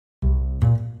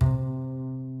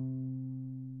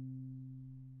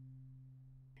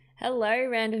Hello,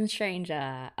 random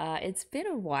stranger. It's been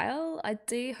a while. I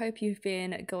do hope you've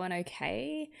been going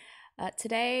okay.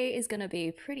 Today is going to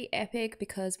be pretty epic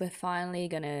because we're finally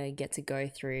going to get to go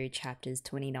through chapters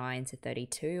 29 to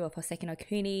 32 of Houseki no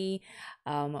Kuni,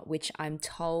 which I'm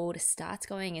told starts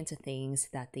going into things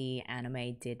that the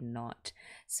anime did not.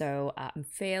 So I'm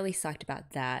fairly psyched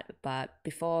about that. But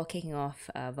before kicking off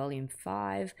volume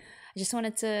 5, I just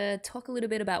wanted to talk a little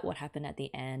bit about what happened at the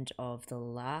end of the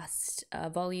last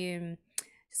volume.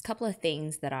 Just a couple of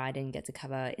things that I didn't get to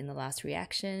cover in the last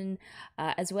reaction,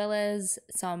 as well as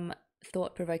some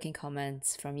thought provoking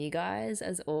comments from you guys,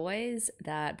 as always,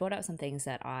 that brought up some things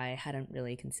that I hadn't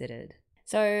really considered.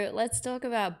 So let's talk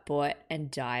about Bort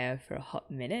and Daya for a hot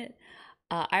minute.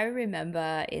 I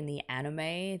remember in the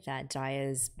anime that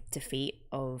Daya's defeat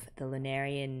of the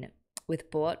Lunarian,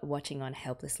 with Bort watching on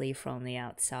helplessly from the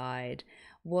outside,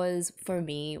 was for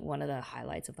me one of the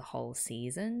highlights of the whole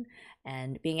season.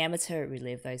 And being able to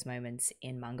relive those moments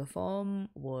in manga form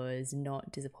was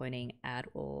not disappointing at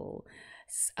all.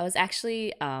 I was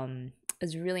actually I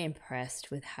was really impressed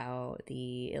with how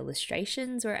the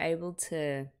illustrations were able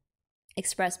to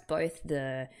express both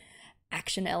the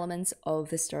action elements of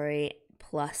the story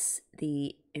plus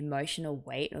the emotional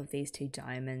weight of these two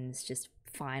diamonds just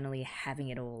finally having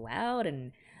it all out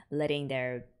and letting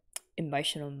their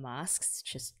emotional masks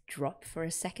just drop for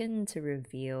a second to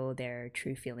reveal their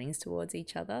true feelings towards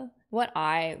each other. What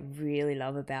I really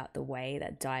love about the way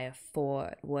that Daya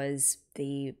fought was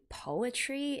the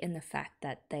poetry in the fact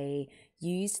that they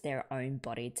used their own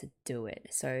body to do it.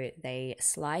 So they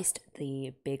sliced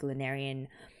the big Lunarian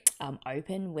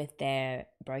open with their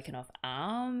broken off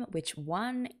arm, which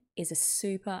one is a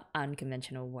super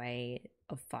unconventional way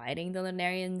of fighting the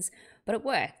Lunarians, but it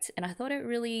worked. And I thought it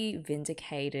really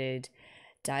vindicated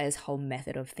Daya's whole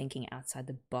method of thinking outside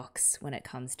the box when it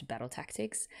comes to battle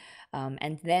tactics.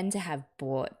 And then to have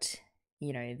Bort,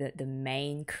 the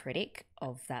main critic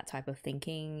of that type of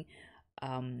thinking,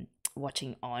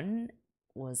 watching on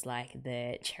was like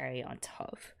the cherry on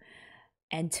top.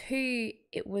 And two,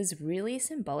 it was really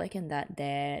symbolic in that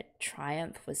their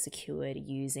triumph was secured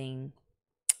using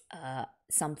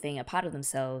something, a part of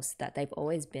themselves that they've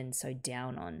always been so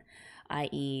down on,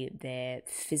 i.e., their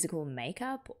physical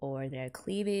makeup or their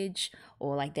cleavage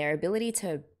or like their ability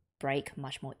to break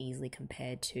much more easily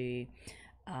compared to,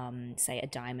 say, a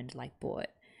diamond like Bort.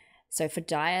 So for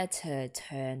Daya to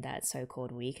turn that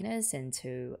so-called weakness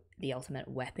into the ultimate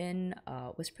weapon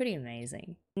was pretty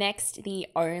amazing. Next, the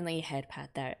only head pat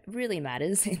that really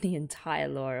matters in the entire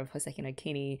lore of Houseki no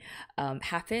Kuni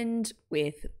happened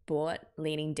with Bort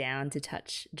leaning down to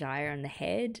touch Daya on the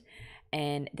head,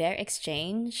 and their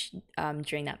exchange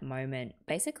during that moment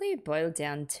basically boiled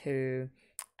down to,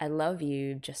 "I love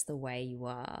you just the way you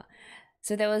are."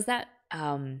 So there was that,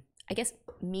 I guess,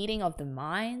 meeting of the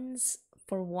minds.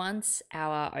 For once,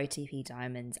 our OTP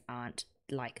diamonds aren't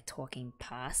like talking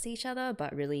past each other,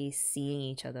 but really seeing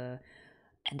each other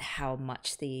and how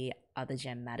much the other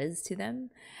gem matters to them.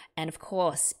 And of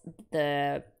course,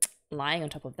 the lying on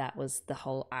top of that was the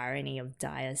whole irony of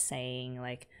Daya saying,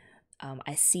 like,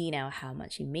 I see now how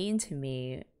much you mean to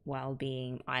me, while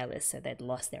being eyeless, so they'd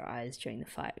lost their eyes during the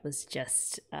fight. It was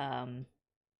just, I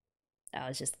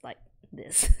was just like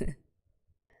this.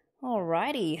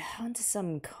 Alrighty, on to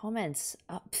some comments.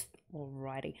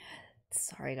 Alrighty.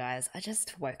 Sorry guys, I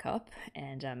just woke up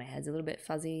and my head's a little bit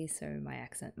fuzzy, so my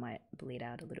accent might bleed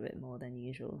out a little bit more than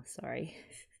usual. Sorry.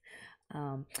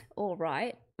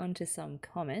 Alright, on to some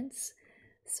comments.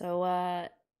 So,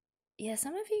 yeah,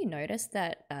 some of you noticed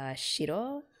that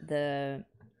Shiro, the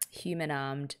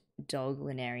human-armed dog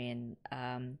Lunarian,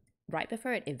 right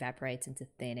before it evaporates into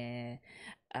thin air,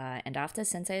 and after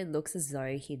Sensei looks as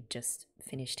though he'd just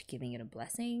finished giving it a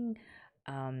blessing,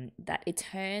 that it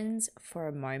turns for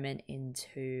a moment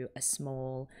into a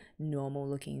small,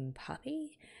 normal-looking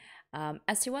puppy.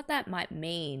 As to what that might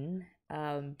mean,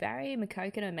 Barry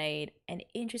Mckokiner made an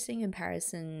interesting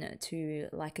comparison to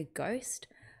like a ghost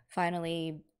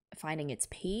finally finding its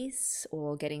peace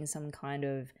or getting some kind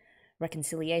of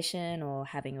reconciliation or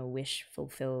having a wish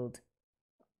fulfilled.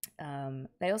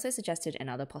 They also suggested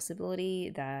another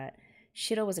possibility that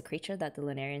Shiro was a creature that the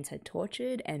Lunarians had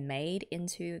tortured and made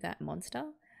into that monster.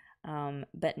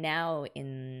 But now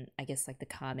in, I guess, like the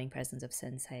calming presence of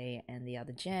Sensei and the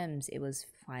other gems, it was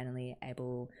finally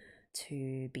able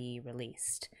to be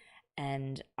released.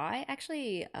 And I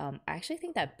actually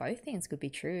think that both things could be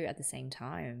true at the same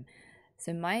time.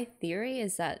 So my theory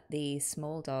is that the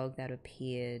small dog that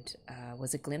appeared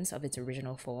was a glimpse of its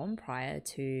original form prior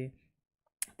to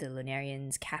the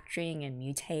Lunarians capturing and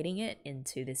mutating it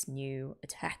into this new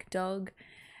attack dog.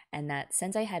 and that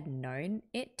Sensei had known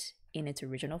it in its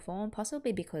original form,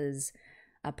 possibly because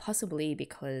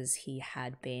he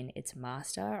had been its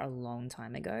master a long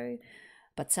time ago,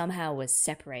 but somehow was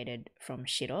separated from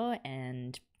Shiro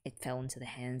and it fell into the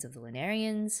hands of the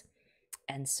Lunarians.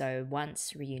 And so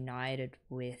once reunited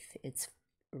with its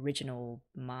original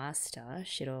master,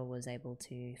 Shiro was able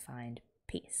to find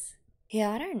peace.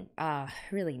 Yeah, I don't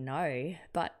really know,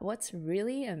 but what's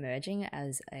really emerging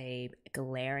as a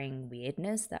glaring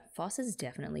weirdness that Phos is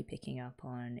definitely picking up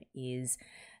on is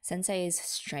Sensei's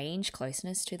strange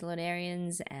closeness to the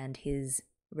Lunarians and his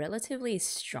relatively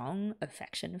strong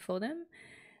affection for them.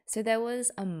 So there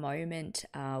was a moment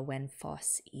when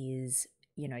Phos is,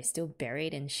 still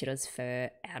buried in Shiro's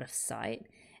fur out of sight,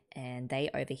 and they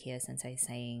overhear Sensei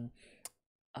saying,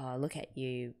 "Oh, look at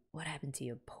you, what happened to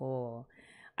your paw?"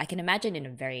 I can imagine in a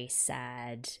very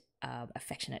sad,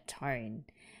 affectionate tone.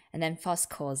 And then Phos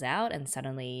calls out and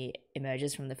suddenly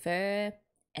emerges from the fur.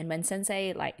 And when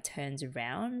Sensei turns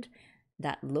around,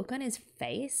 that look on his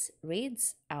face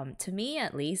reads, to me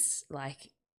at least,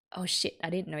 like, "Oh shit, I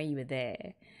didn't know you were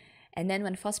there." And then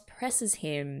when Phos presses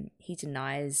him, he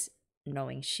denies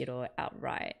knowing Shiro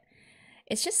outright.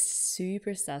 It's just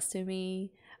super sus to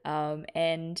me.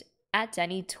 And at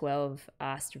Danny12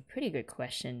 asked a pretty good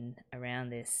question around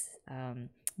this.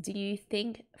 Do you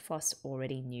think Phos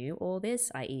already knew all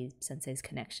this, i.e. Sensei's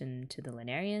connection to the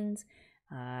Lunarians,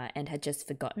 and had just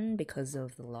forgotten because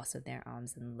of the loss of their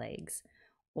arms and legs?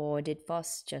 Or did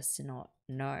Phos just not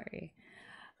know?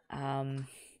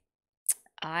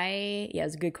 Yeah,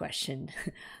 it's a good question.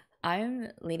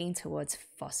 I'm leaning towards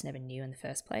Phos never knew in the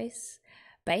first place.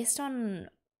 Based on,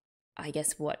 I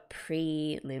guess, what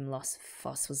pre-limb loss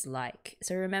Phos was like.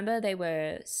 So remember, they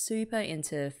were super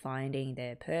into finding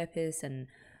their purpose and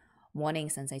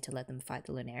wanting Sensei to let them fight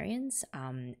the Lunarians,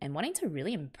 and wanting to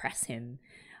really impress him.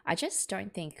 I just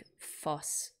don't think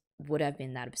Phos would have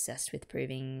been that obsessed with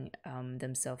proving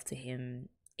themselves to him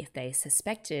if they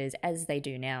suspected, as they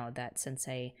do now, that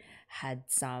Sensei had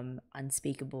some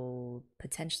unspeakable,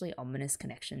 potentially ominous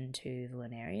connection to the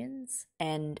Lunarians.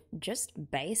 And just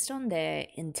based on their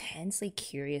intensely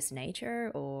curious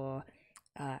nature or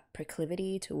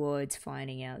proclivity towards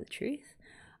finding out the truth,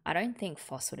 I don't think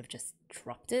Phos would have just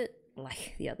dropped it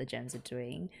like the other gems are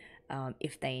doing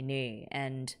if they knew.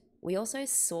 And we also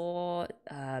saw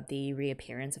the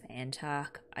reappearance of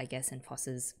Antark, I guess, in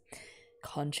Phos's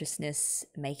consciousness,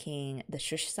 making the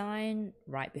shush sign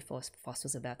right before Phos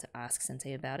was about to ask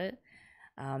Sensei about it.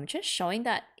 Just showing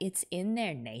that it's in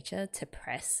their nature to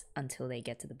press until they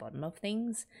get to the bottom of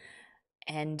things.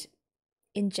 And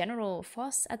in general,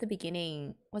 Phos at the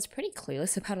beginning was pretty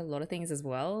clueless about a lot of things as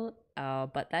well,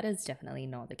 but that is definitely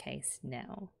not the case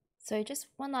now. So just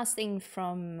one last thing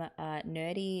from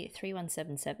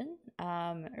Nerdy3177,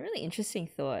 a really interesting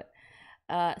thought.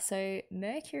 So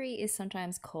Mercury is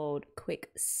sometimes called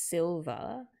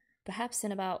quicksilver. Perhaps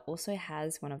Cinnabar also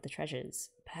has one of the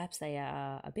treasures. Perhaps they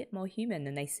are a bit more human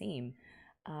than they seem,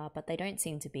 but they don't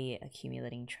seem to be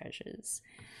accumulating treasures.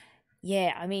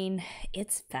 Yeah, I mean,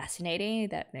 it's fascinating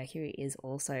that Mercury is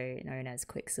also known as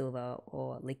quicksilver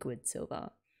or liquid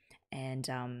silver. And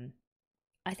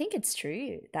I think it's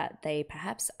true that they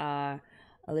perhaps are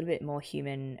a little bit more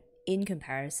human in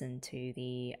comparison to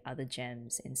the other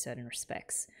gems in certain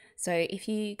respects. So if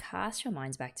you cast your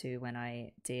minds back to when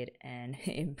I did an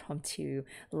impromptu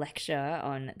lecture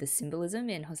on the symbolism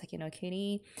in Houseki no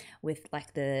Kuni with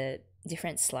the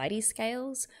different slidey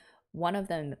scales, one of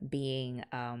them being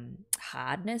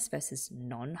hardness versus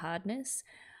non-hardness,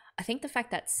 I think the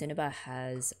fact that Cinnabar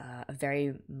has a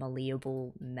very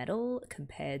malleable metal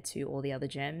compared to all the other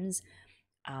gems,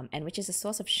 and which is a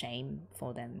source of shame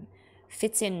for them,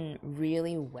 fits in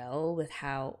really well with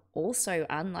how, also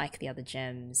unlike the other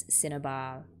gems,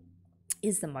 Cinnabar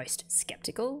is the most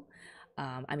skeptical.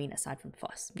 I mean, aside from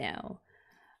Phos now.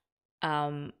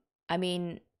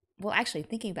 Actually,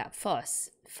 thinking about Phos,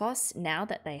 now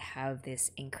that they have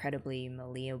this incredibly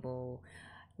malleable,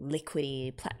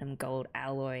 liquidy platinum gold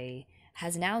alloy,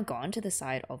 has now gone to the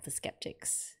side of the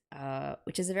skeptics,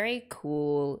 which is a very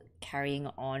cool carrying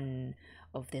on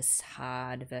of this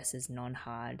hard versus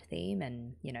non-hard theme,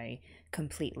 and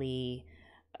completely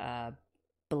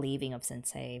believing of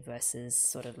Sensei versus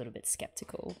sort of a little bit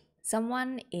skeptical.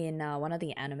 Someone in one of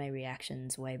the anime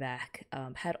reactions way back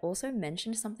had also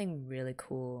mentioned something really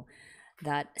cool,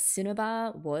 that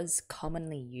Cinnabar was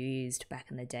commonly used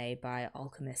back in the day by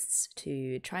alchemists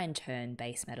to try and turn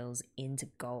base metals into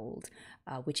gold,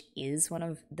 which is one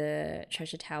of the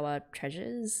treasure tower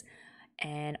treasures.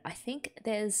 And I think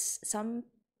there's some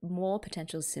more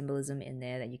potential symbolism in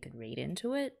there that you could read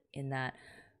into it, in that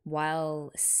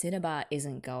while Cinnabar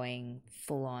isn't going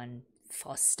full on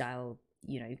Phos style,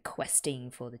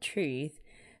 questing for the truth,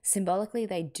 symbolically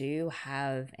they do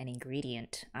have an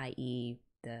ingredient, i.e.,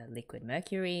 the liquid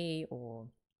mercury or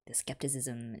the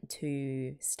skepticism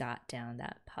to start down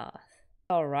that path.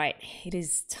 All right, it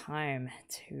is time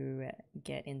to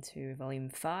get into Volume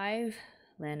 5,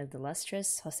 Land of the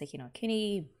Lustrous, Houseki no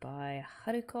Kuni by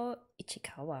Haruko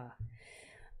Ichikawa.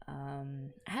 I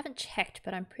haven't checked,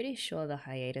 but I'm pretty sure the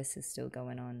hiatus is still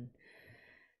going on.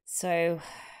 So,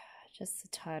 just the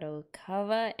title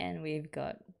cover, and we've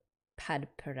got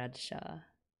Padparadscha.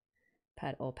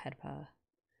 Padpa.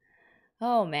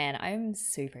 Oh man, I'm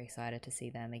super excited to see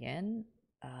them again.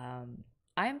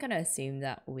 I'm gonna assume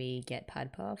that we get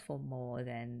Padpa for more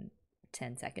than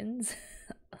 10 seconds,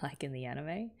 like in the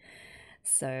anime.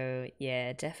 So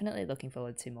yeah, definitely looking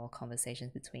forward to more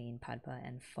conversations between Padpa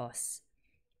and Phos.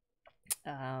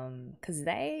 Because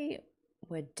they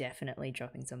were definitely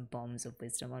dropping some bombs of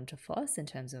wisdom onto Phos in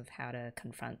terms of how to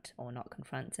confront or not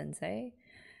confront Sensei.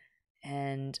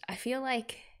 And I feel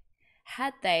like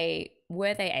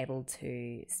were they able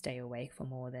to stay awake for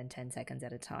more than 10 seconds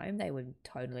at a time, they would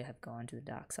totally have gone to the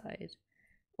dark side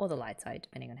or the light side,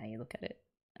 depending on how you look at it,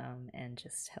 and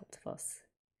just helped Phos.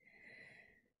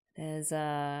 There's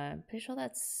pretty sure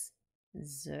that's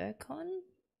Zircon.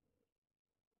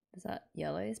 Is that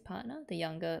Yellow's partner? The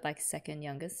younger, like second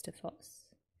youngest to Phos.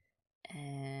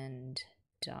 And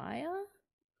Daya,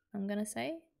 I'm gonna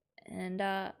say. And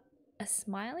a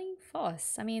smiling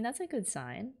Phos. I mean, that's a good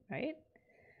sign, right?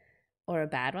 Or a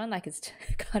bad one, like it's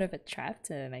kind of a trap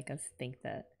to make us think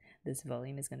that this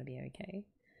volume is gonna be okay.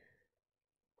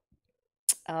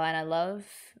 Oh, and I love,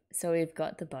 so we've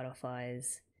got the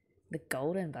butterflies, the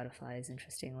golden butterflies,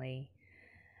 interestingly.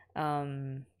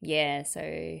 Yeah,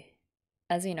 so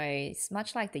as you know, it's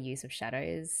much like the use of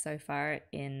shadows so far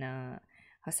in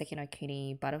Houseki no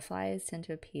Kuni, butterflies tend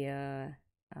to appear,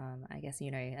 I guess,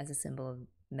 as a symbol of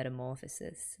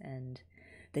metamorphosis and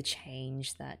the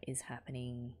change that is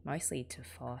happening mostly to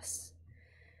Phos.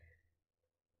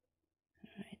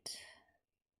 Alright.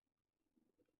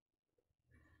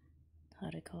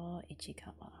 Haruko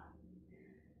Ichikawa.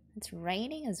 It's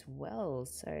raining as well,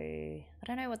 so I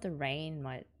don't know what the rain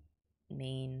might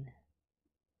mean.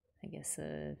 I guess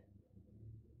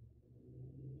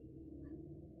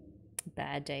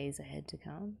bad days ahead to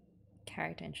come.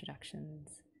 Character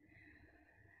introductions.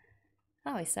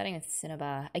 Oh, we're starting with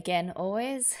Cinnabar. Again,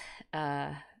 always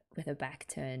with a back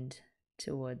turned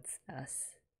towards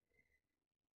us.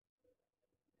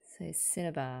 So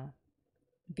Cinnabar,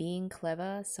 being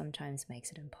clever sometimes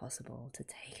makes it impossible to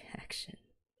take action.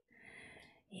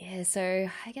 Yeah, so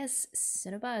I guess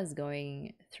Cinnabar is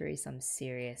going through some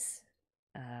serious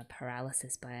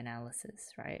paralysis by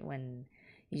analysis, right? When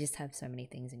you just have so many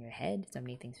things in your head, so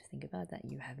many things to think about that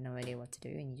you have no idea what to do,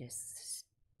 and you just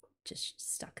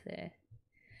stuck there.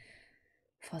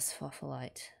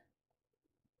 Phosphofolite.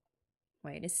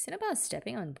 Wait, is Cinnabar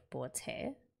stepping on Bort's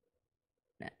hair?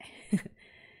 No.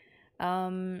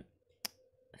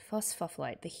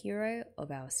 Phosphofolite, the hero of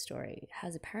our story,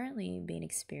 has apparently been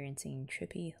experiencing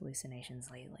trippy hallucinations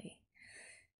lately.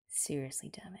 Seriously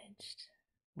damaged.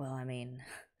 Well, I mean,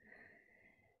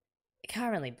 I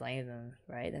can't really blame them,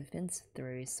 right? They've been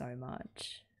through so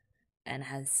much and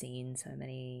has seen so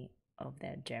many of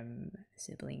their gem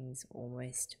siblings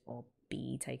almost or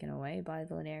be taken away by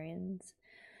the Lunarians.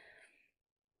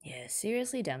 Yeah,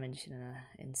 seriously damaged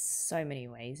in so many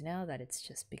ways now that it's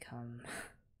just become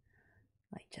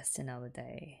like just another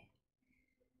day.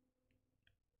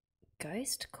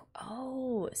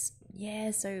 Oh,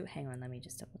 yeah, so hang on, let me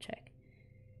just double check.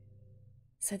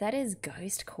 So that is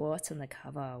Ghost Quartz on the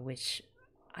cover, which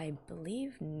I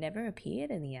believe never appeared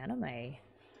in the anime.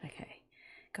 Okay.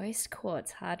 Ghost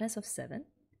Quartz, hardness of 7.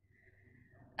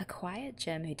 A quiet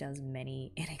gem who does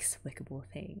many inexplicable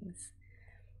things.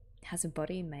 Has a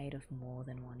body made of more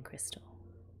than one crystal.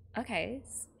 Okay.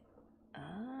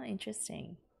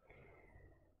 Interesting.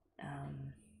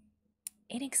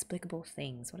 Inexplicable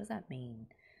things. What does that mean?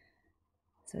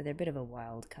 So they're a bit of a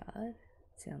wild card,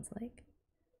 sounds like.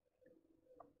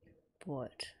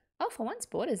 Bort. Oh, for once,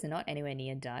 Bort is not anywhere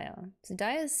near Daya. So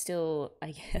Daya's still,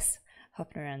 I guess,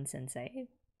 hopping around Sensei.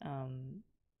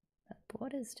 But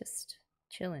Bort is just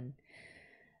chilling.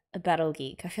 A battle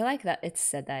geek. I feel like that it's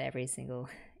said that every single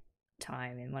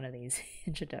time in one of these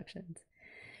introductions.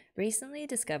 Recently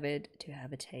discovered to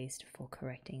have a taste for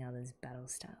correcting others' battle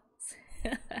styles.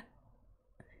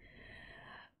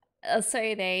 So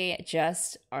they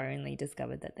just only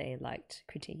discovered that they liked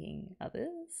critiquing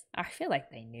others. I feel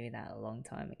like they knew that a long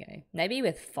time ago. Maybe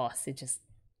with Phos, it just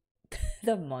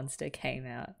the monster came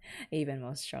out even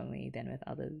more strongly than with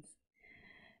others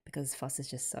because Phos is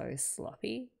just so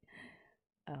sloppy.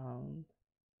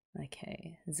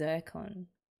 Okay, Zircon.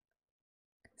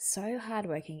 So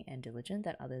hardworking and diligent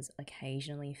that others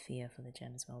occasionally fear for the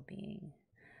gem's well-being.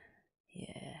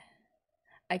 Yeah.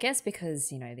 I guess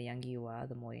because, you know, the younger you are,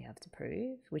 the more you have to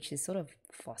prove, which is sort of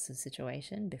Phos's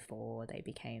situation before they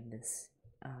became this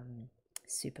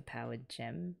super-powered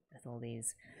gem with all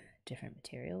these different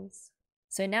materials.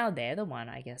 So now they're the one,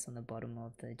 I guess, on the bottom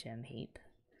of the gem heap.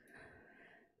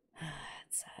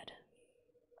 It's sad.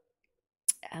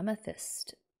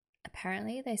 Amethyst.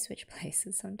 Apparently they switch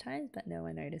places sometimes, but no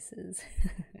one notices.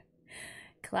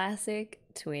 Classic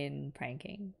twin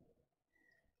pranking.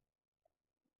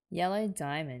 Yellow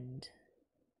diamond.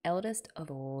 Eldest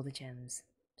of all the gems.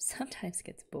 Sometimes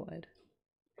gets bored.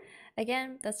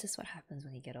 Again, that's just what happens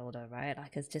when you get older, right?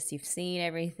 Like, it's just you've seen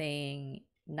everything.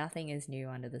 Nothing is new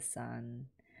under the sun.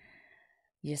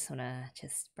 You just want to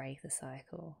just break the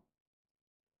cycle.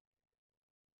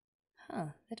 Huh,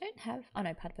 they don't have... Oh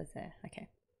no, Padpa's there. Okay.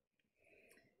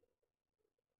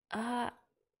 I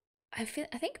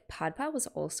think Padpa was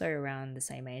also around the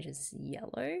same age as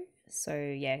Yellow. So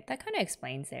yeah, that kind of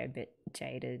explains their a bit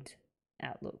jaded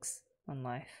outlooks on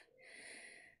life.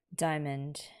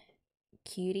 Diamond.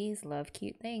 Cuties love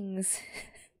cute things.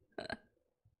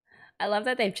 I love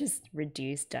that they've just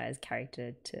reduced Dia's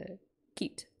character to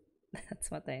cute. That's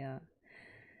what they are.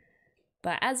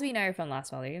 But as we know from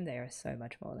last volume, they are so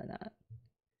much more than that.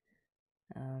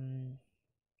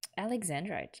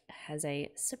 Alexandrite has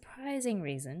a surprising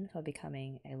reason for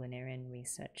becoming a Lunarian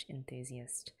research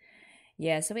enthusiast.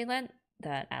 Yeah, so we learned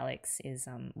that Alex is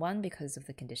one because of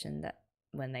the condition that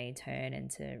when they turn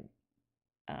into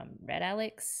Red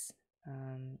Alex,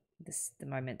 the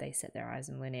moment they set their eyes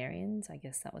on Lunarians, I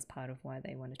guess that was part of why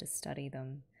they wanted to study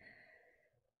them.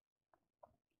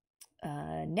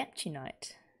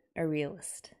 Neptunite, a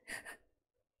realist.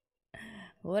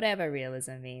 Whatever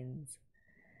realism means.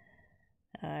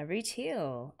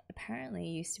 Retail apparently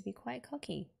used to be quite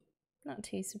cocky. Not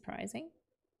too surprising.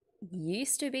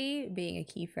 Used to be being a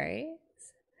key phrase.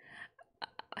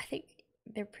 I think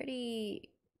they're pretty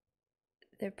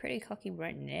cocky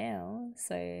right now.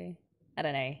 So I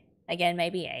don't know. Again,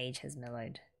 maybe age has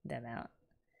mellowed them out.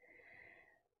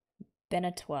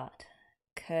 Benetwat,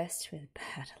 cursed with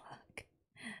bad luck.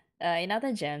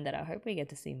 Another gem that I hope we get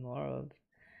to see more of.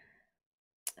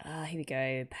 Here we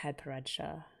go.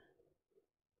 Padparadscha.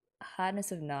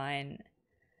 Hardness of 9.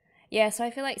 Yeah, so I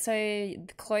feel like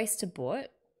close to Bort,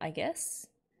 I guess,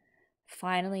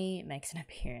 finally makes an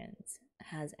appearance.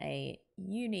 Has a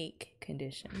unique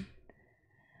condition.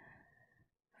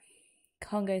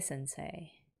 Congo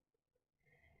Sensei.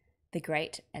 The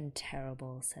great and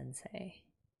terrible Sensei.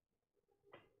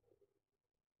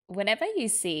 Whenever you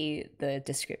see the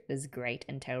descriptors great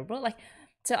and terrible, like,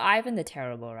 so Ivan the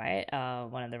Terrible, right?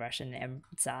 One of the Russian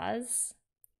Tsars.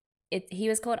 He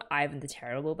was called Ivan the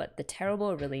Terrible, but the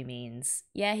terrible really means,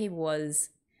 yeah, he was,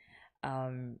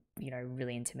 you know,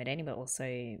 really intimidating, but also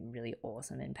really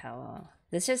awesome in power.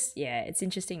 There's just, yeah, it's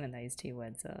interesting when those two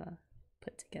words are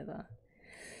put together.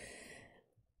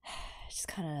 Just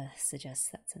kind of suggests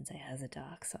that Sensei has a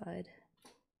dark side.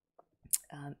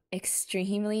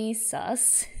 Extremely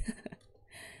sus.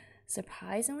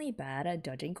 Surprisingly bad at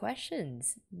dodging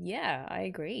questions. Yeah, I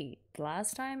agree.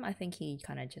 Last time, I think he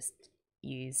kind of just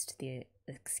used the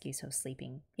excuse of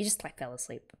sleeping. He just like fell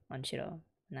asleep on Shiro,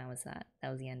 and that was that.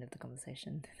 That was the end of the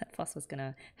conversation that Phos was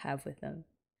gonna have with them.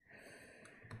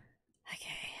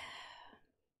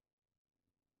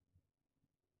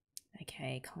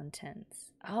 Okay,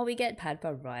 contents. Oh, we get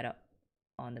Padpa right up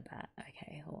on the bat.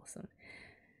 Okay, awesome.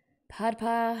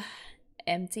 Padpa,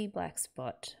 empty black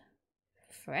spot.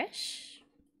 Fresh?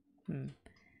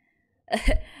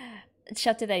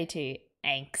 Chapter 32,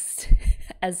 Angst.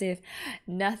 As if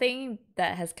nothing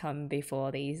that has come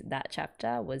before that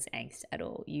chapter was Angst at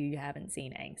all. You haven't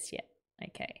seen Angst yet.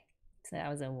 Okay, so that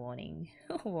was a warning,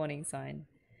 a warning sign.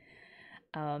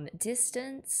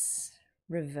 Distance,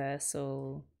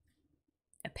 reversal,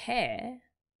 a pair,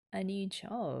 a new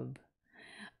job.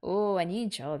 Oh, a new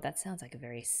job. That sounds like a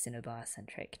very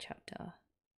Cinnabar-centric chapter.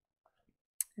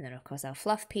 And then, of course, our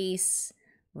fluff piece,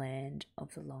 Land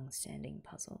of the Long-Standing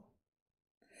Puzzle.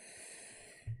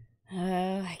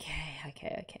 Oh,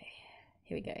 okay.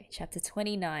 Here we go. Chapter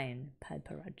 29,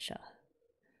 Padparadscha.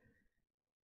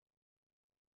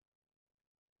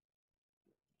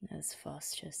 There's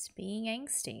Phos just being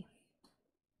angsty.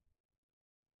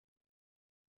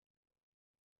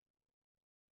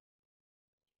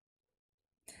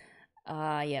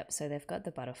 Yep, so they've got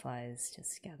the butterflies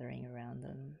just gathering around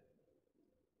them.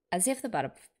 As if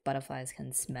the butterflies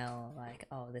can smell like,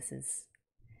 oh, this is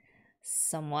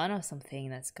someone or something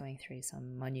that's going through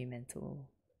some monumental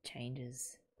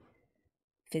changes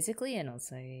physically and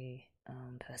also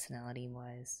personality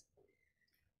wise,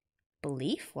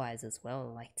 belief wise as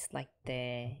well. Like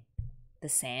the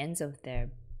sands of their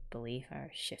belief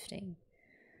are shifting.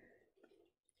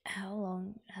 How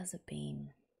long has it been?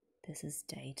 This is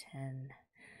day 10.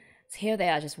 So here they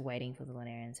are just waiting for the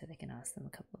Lunarians so they can ask them a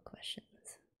couple of questions.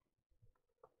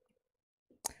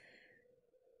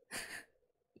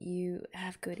 You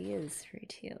have good ears,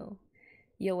 Rutiel.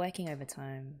 You're working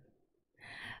overtime.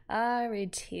 Ah,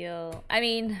 Rutiel. I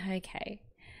mean, okay.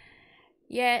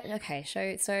 Yeah, okay. So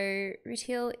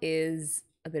Rutiel is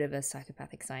a bit of a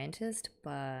psychopathic scientist,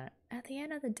 but at the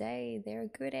end of the day, they're a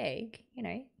good egg, you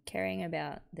know, caring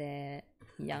about their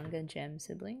younger gem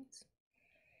siblings.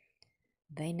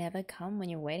 They never come when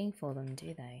you're waiting for them,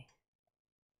 do they?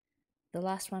 The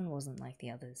last one wasn't like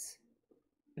the others.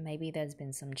 Maybe there's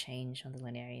been some change on the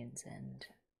Lunarians' end.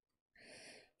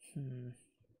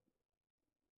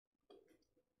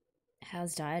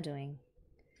 How's Dia doing?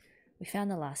 We found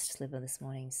the last sliver this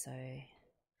morning, so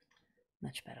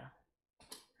much better.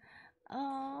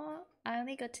 Oh, I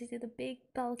only got to do the big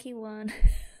bulky one.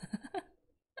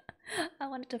 I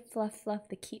wanted to fluff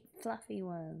the cute fluffy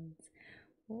ones.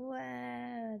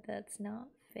 Wow, that's not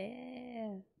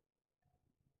fair.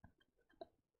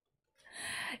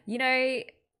 You know,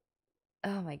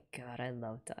 oh my god, I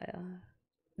love Dia.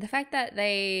 The fact that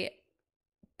they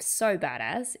so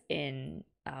badass in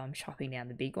chopping down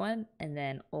the big one, and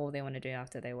then all they want to do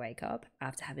after they wake up,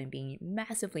 after having been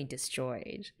massively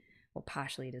destroyed or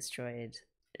partially destroyed,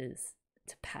 is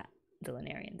to pat the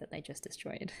Lunarian that they just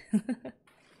destroyed.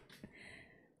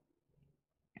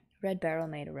 Red Barrel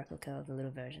made a replica of the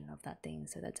little version of that thing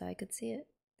so that I could see it.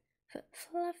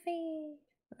 Fluffy!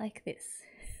 Like this.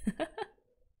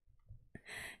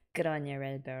 Good on you,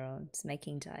 Red Barrel. Just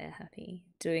making Dia happy.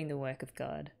 Doing the work of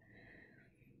God.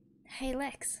 Hey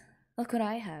Lex, look what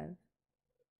I have.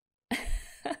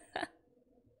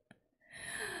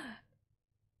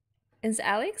 Is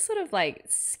Alex sort of like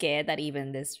scared that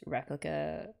even this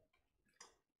replica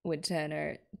would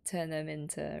turn them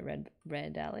into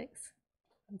red Alex?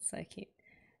 That's so cute.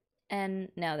 And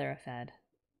now they're a fad.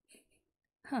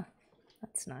 Huh,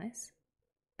 that's nice.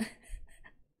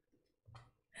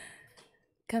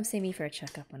 Come see me for a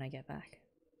checkup when I get back.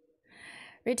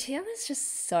 Rutiel is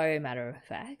just so matter of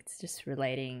fact, just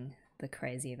relating the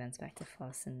crazy events back to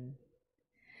Phos, and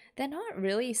they're not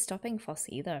really stopping Phos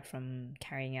either from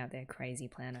carrying out their crazy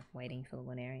plan of waiting for the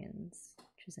Lunarians,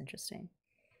 which is interesting.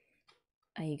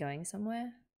 Are you going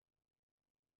somewhere?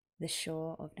 The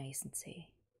shore of nascency.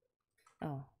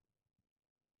 Oh.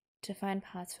 To find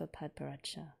parts for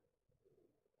Padparadscha.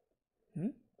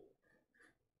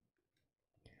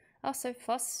 Oh, so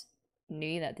Phos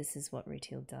knew that this is what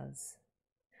Rutiel does.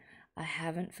 I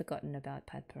haven't forgotten about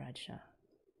Padparadscha.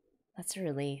 That's a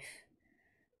relief.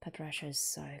 Padparadscha is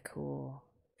so cool.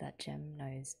 That gem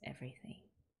knows everything.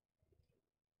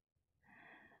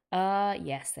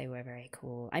 Yes, they were very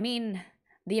cool. I mean,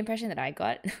 the impression that I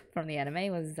got from the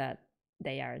anime was that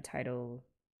they are a total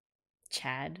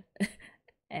Chad.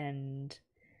 And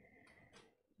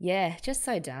yeah, just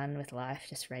so done with life,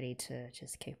 just ready to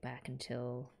just kick back and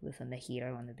chill with a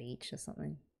mojito on the beach or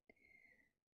something.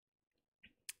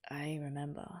 I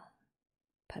remember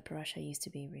Padparadscha used to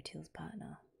be Rutiel's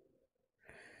partner.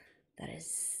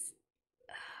 That's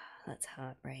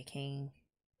heartbreaking.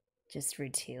 Just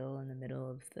Rutiel in the middle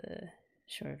of the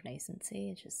shore of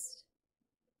nascency, just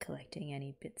collecting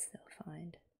any bits they'll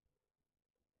find.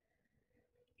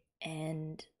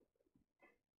 And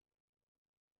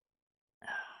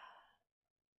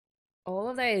all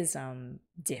of those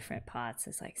different parts,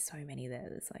 there's like so many there.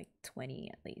 There's like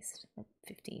 20 at least, or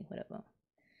 50, whatever.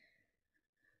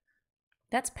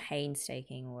 That's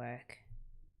painstaking work.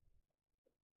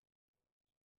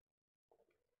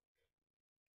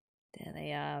 There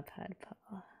they are,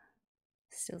 Padpa.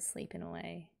 Still sleeping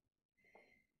away.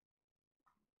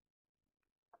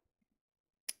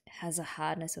 It has a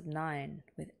hardness of 9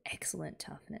 with excellent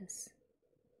toughness.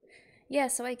 Yeah,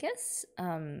 so I guess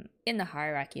in the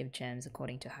hierarchy of gems,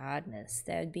 according to hardness,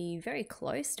 they would be very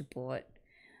close to Bort,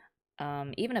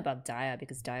 even above Dia,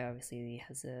 because Dia obviously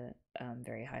has a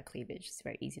very high cleavage. It's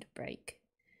very easy to break.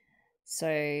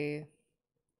 So,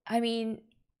 I mean,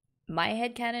 my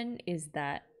headcanon is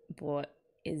that Padpa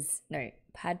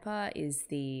is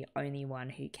the only one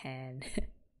who can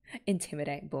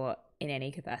intimidate Bort in any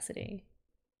capacity,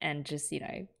 and just, you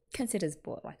know, considers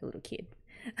Bort like a little kid.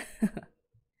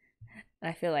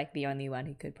 I feel like the only one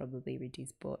who could probably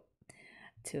reduce Bort.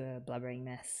 to a blubbering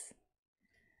mess.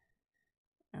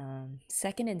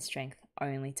 Second in strength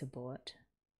only to Bort,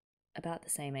 about the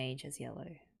same age as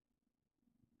Yellow,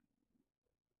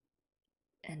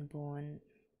 and born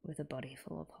with a body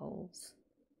full of holes.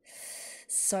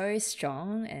 So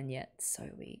strong and yet so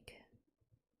weak.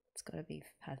 It's gotta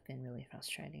have been really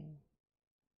frustrating.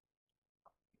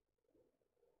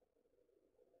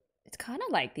 It's kind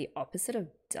of like the opposite of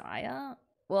dire.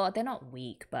 Well, they're not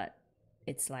weak, but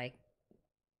it's like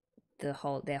their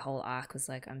whole arc was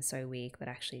like, I'm so weak, but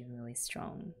actually I'm really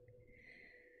strong.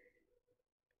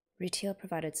 Retail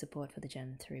provided support for the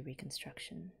gem through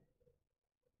reconstruction.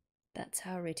 That's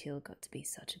how Retail got to be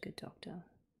such a good doctor.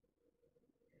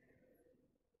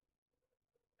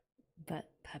 But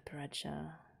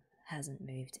Padparadscha hasn't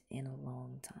moved in a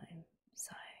long time,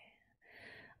 so...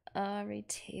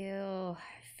 Retail.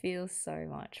 I feel so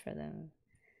much for them.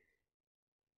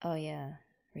 Oh yeah,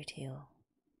 Retail.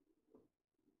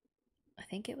 I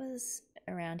think it was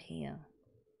around here.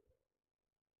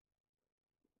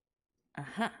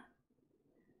 Aha!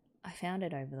 I found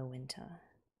it over the winter,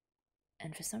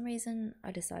 and for some reason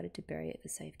I decided to bury it for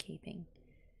safekeeping.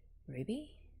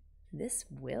 Ruby? This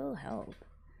will help.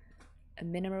 A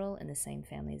mineral in the same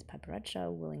family as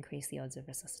Padparadscha will increase the odds of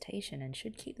resuscitation and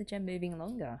should keep the gem moving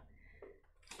longer.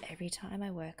 Every time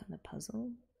I work on the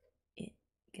puzzle, it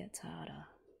gets harder.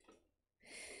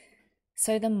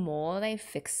 So the more they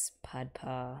fix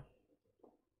Padpa,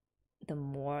 the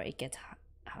more it gets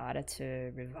harder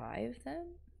to revive them?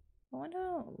 I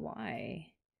wonder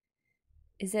why.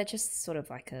 Is there just sort of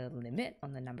like a limit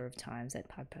on the number of times that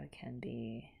Padpa can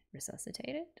be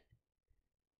resuscitated?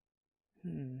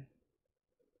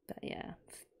 But yeah,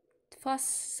 Phos,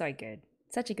 so good.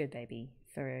 Such a good baby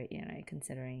for, you know,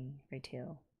 considering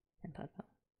Retail and Padpa.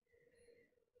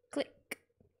 Click.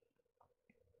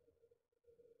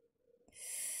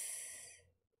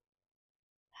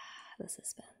 The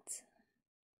suspense.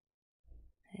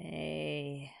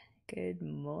 Hey, good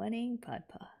morning,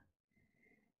 Padpa.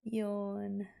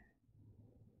 Yawn.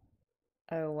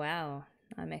 Oh wow,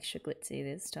 I'm extra glitzy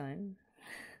this time.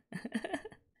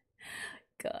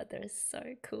 God, they're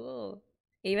so cool.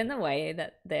 Even the way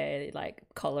that their like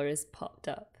collar is popped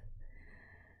up.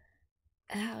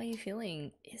 How are you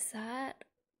feeling? Is that...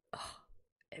 Oh,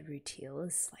 every teal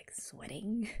is like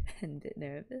sweating and a bit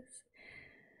nervous.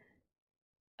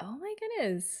 Oh my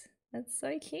goodness, that's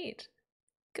so cute.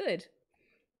 Good.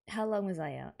 How long was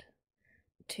I out?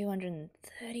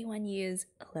 231 years,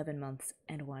 11 months,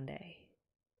 and 1 day.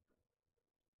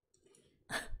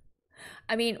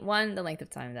 I mean, one, the length of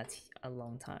time, that's a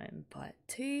long time, but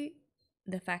two,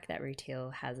 the fact that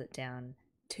Retail has it down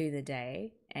to the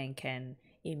day and can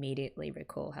immediately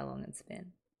recall how long it's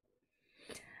been.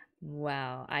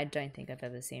 Wow, I don't think I've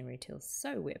ever seen Retail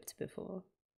so whipped before.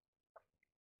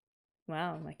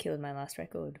 Wow, I killed my last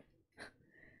record.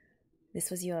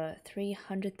 This was your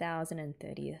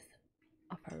 300,030th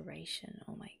operation.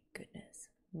 Oh my goodness.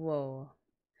 Whoa.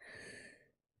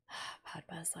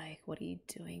 Padpa's like, what are you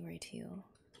doing, Retail?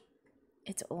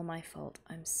 It's all my fault.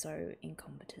 I'm so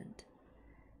incompetent.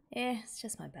 It's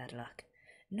just my bad luck.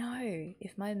 No,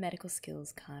 if my medical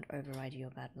skills can't override your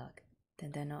bad luck,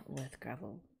 then they're not worth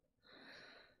gravel.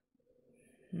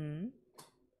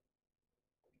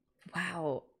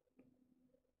 Wow.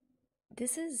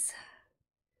 This is...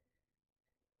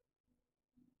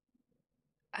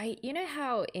 you know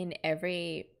how in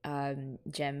every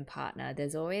gem partner there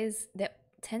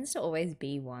tends to always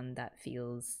be one that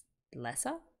feels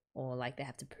lesser, or like they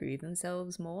have to prove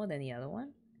themselves more than the other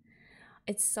one.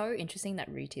 It's so interesting that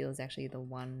Retail is actually the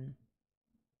one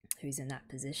who's in that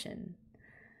position.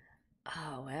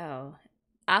 Oh wow.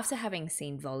 After having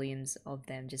seen volumes of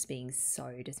them just being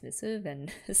so dismissive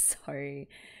and so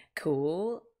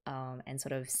cool, and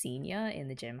sort of senior in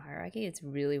the gem hierarchy, it's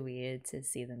really weird to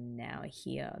see them now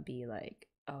here be like,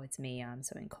 oh, it's me, I'm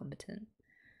so incompetent.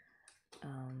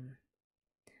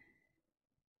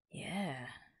 Yeah,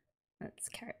 that's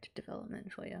character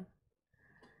development for you.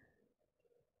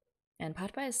 And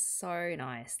Padpa is so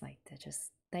nice, like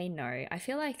they know. I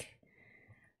feel like,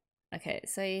 okay,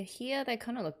 so here they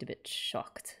kind of looked a bit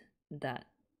shocked that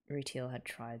Retail had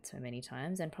tried so many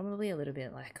times, and probably a little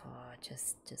bit like, oh,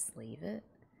 just leave it.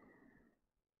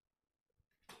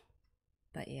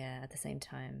 But yeah, at the same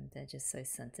time, they're just so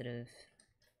sensitive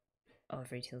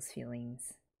of Retail's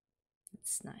feelings.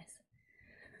 It's nice.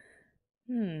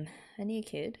 A new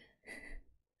kid?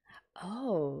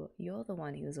 Oh, you're the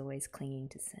one who was always clinging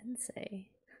to Sensei.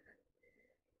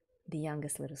 The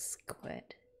youngest little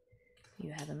squirt.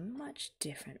 You have a much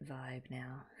different vibe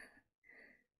now.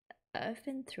 I've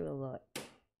been through a lot.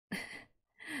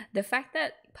 The fact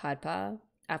that Padpa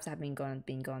after having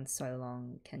been gone so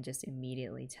long, can just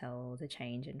immediately tell the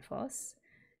change in Phos.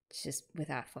 Just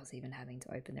without Phos even having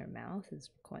to open their mouth is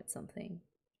quite something.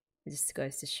 It just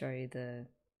goes to show the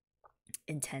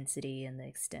intensity and the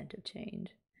extent of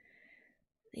change.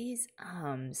 These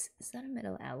arms, is that a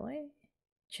metal alloy?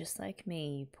 Just like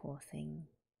me, poor thing.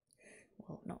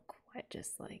 Well, not quite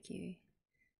just like you.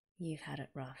 You've had it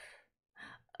rough.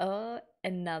 Oh,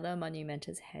 another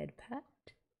monumentous head pat.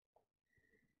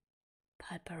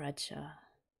 Padparadscha.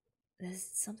 There's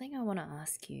something I want to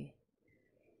ask you.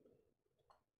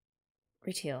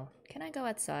 Retail, can I go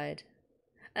outside?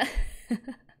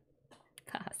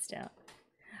 Passed out.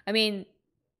 I mean,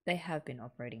 they have been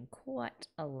operating quite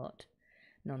a lot,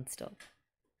 non-stop.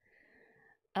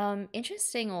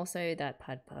 Interesting also that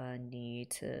Padpa knew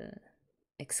to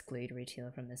exclude Retail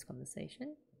from this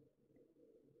conversation.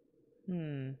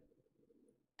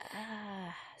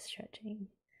 Stretching.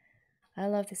 I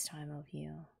love this time of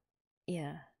year.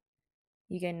 Yeah.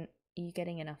 You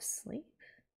getting enough sleep?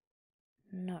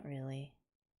 Not really.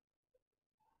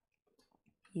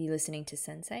 You listening to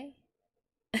Sensei?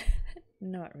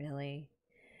 Not really.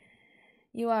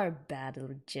 You are a bad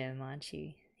little gem, aren't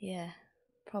you? Yeah,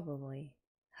 probably.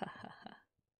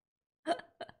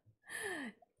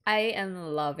 I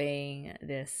am loving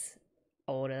this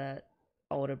older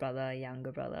brother,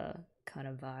 younger brother kind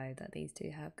of vibe that these two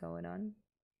have going on.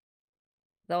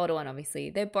 The older one, obviously,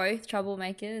 they're both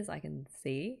troublemakers, I can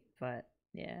see, but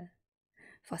yeah.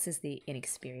 Phos is the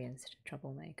inexperienced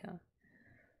troublemaker.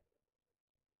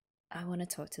 I want to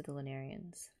talk to the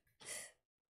Lunarians.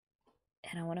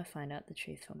 And I want to find out the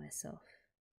truth for myself.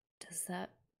 Does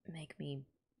that make me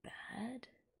bad?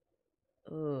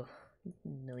 Ugh,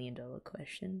 $1 million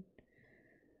question.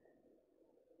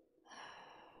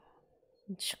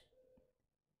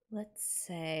 Let's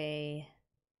say...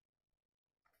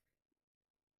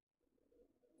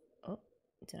 Oh,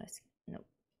 did I... Nope.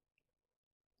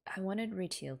 I wanted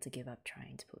Retail to give up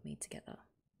trying to put me together.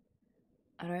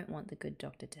 I don't want the good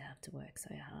doctor to have to work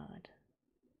so hard.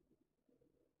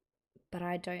 But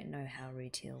I don't know how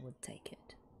Retail would take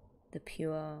it. The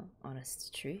pure,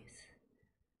 honest truth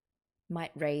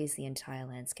might raise the entire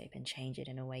landscape and change it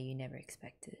in a way you never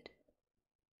expected.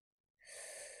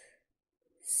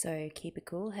 So keep a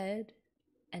cool head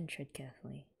and tread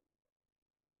carefully.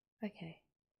 Okay.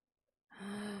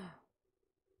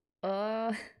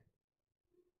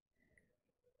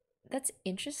 That's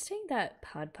interesting that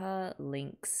Padpa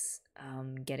links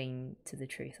getting to the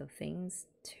truth of things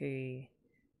to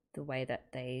the way that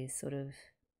they sort of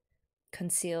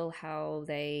conceal how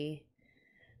they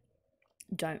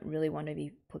don't really want to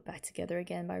be put back together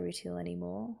again by Retail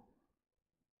anymore.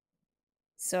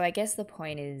 So I guess the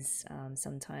point is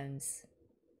sometimes,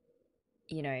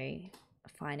 you know,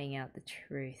 finding out the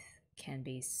truth can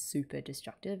be super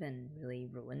destructive and really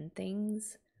ruin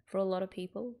things for a lot of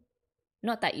people.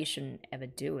 Not that you shouldn't ever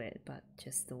do it, but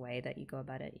just the way that you go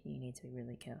about it, you need to be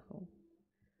really careful.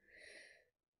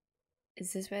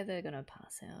 Is this where they're gonna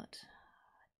pass out?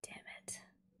 Damn it.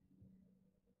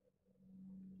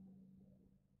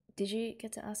 Did you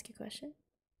get to ask your question?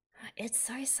 It's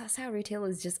so sus how Retail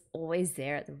is just always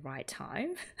there at the right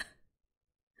time.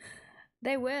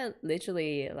 They were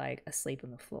literally like asleep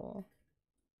on the floor.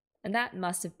 And that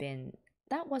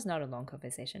was not a long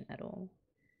conversation at all.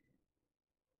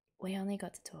 We only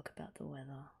got to talk about the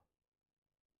weather.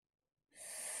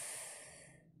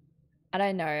 I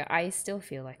don't know, I still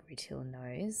feel like Retail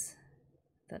knows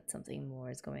that something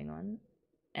more is going on.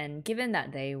 And given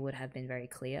that they would have been very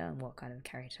clear on what kind of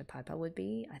character Padpa would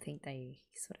be, I think they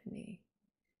sort of knew.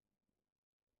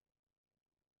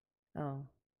 Oh.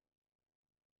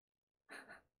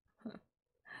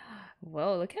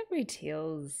 Whoa, look at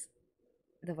Retail's...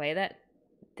 The way that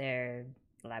their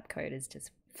lab coat is just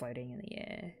floating in the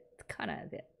air. It's kind of a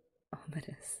bit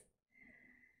ominous.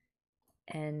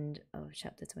 End of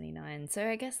chapter 29. So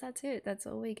I guess that's it. That's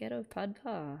all we get of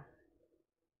Padpa.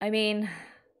 I mean...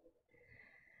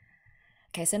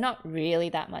 Okay, so not really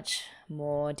that much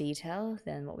more detail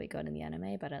than what we got in the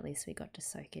anime, but at least we got to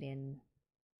soak it in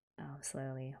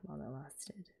slowly while it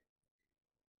lasted.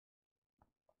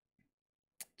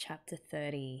 Chapter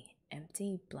 30,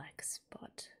 Empty Black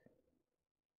Spot.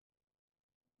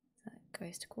 Is that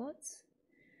Ghost Quartz?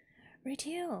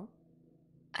 Retail,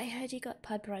 I heard you got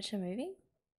Padparadscha moving?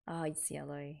 Oh, it's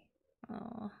yellow.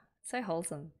 Oh, so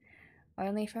wholesome.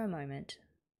 Only for a moment.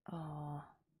 Oh,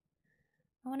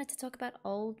 I wanted to talk about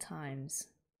old times.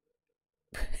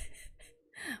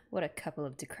 What a couple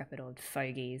of decrepit old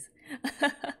fogies.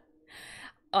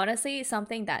 Honestly,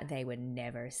 something that they would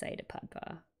never say to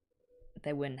Padpa.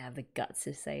 They wouldn't have the guts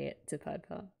to say it to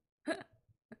Padpa.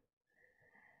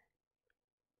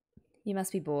 You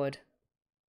must be bored.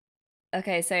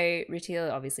 Okay, so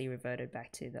Rutiel obviously reverted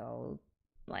back to the old,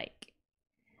 like,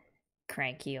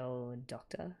 cranky old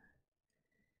doctor.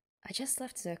 I just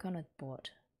left Zircon with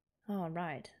Bort. Oh,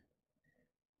 right.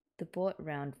 The Bort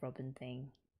round robin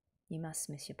thing. You must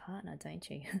miss your partner, don't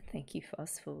you? Thank you,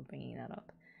 Phos, for bringing that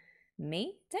up.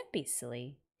 Me? Don't be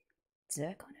silly.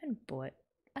 Zircon and Bort,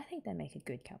 I think they make a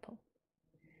good couple.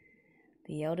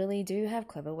 The elderly do have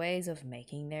clever ways of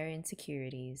making their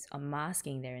insecurities, or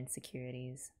masking their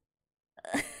insecurities.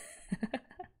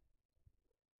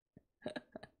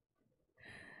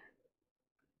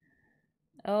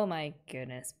 Oh my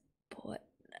goodness. Bort.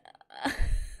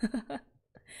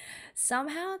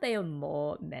 Somehow they are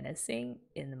more menacing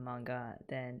in the manga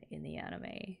than in the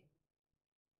anime.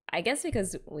 I guess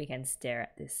because we can stare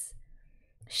at this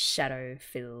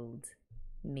shadow-filled,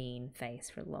 mean face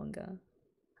for longer.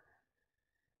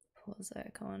 Poor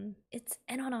Zircon. It's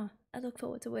an honor. I look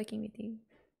forward to working with you.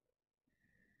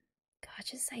 God,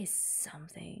 just say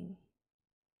something.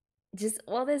 Just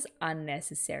all this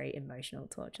unnecessary emotional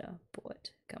torture.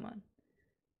 Bort, come on.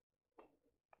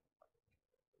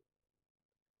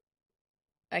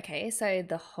 Okay, so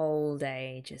the whole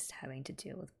day just having to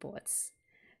deal with Bort's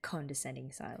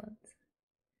condescending silence.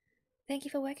 Thank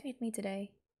you for working with me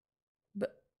today.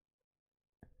 But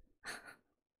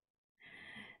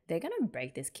they're gonna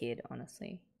break this kid,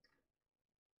 honestly.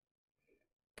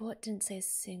 Bort didn't say a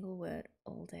single word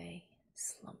all day.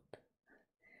 Slump.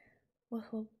 What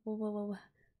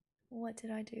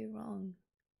did I do wrong?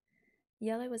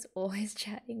 Yellow was always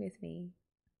chatting with me.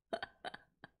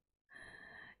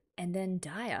 And then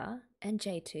Daya and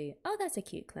J2. Oh, that's a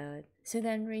cute cloud. So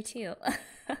then Retail.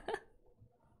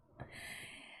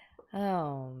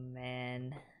 Oh,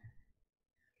 man.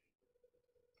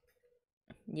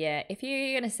 Yeah, if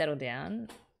you're gonna settle down,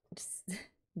 just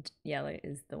Yellow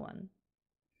is the one.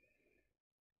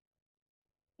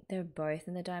 They're both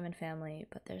in the Diamond family,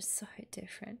 but they're so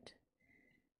different.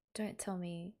 Don't tell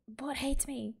me. Bort hates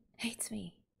me. Hates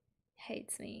me.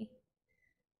 Hates me.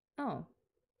 Oh.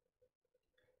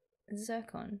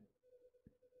 Zircon.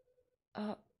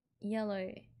 Oh,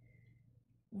 Yellow.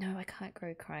 No, I can't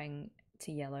go crying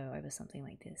to Yellow over something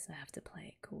like this. I have to play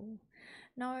it cool.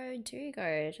 No, do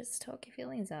go. Just talk your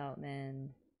feelings out,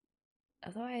 man.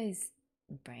 Otherwise,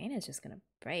 brain is just gonna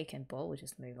break and Ball will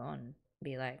just move on.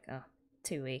 Be like, oh,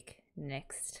 too weak.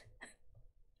 Next.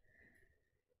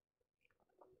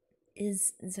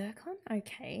 Is Zircon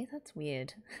okay? That's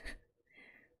weird.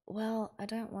 Well, I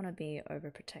don't want to be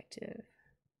overprotective.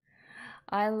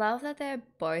 I love that they're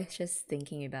both just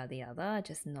thinking about the other,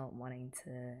 just not wanting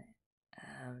to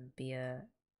be a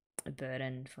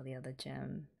burden for the other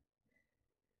gem.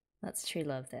 That's true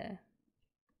love there.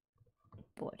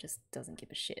 Boy just doesn't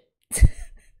give a shit.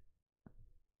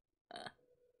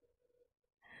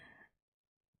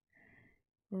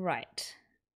 Right.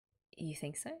 You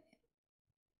think so?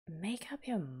 Make up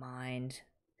your mind.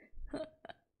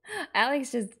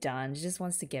 Alex just done. She just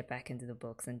wants to get back into the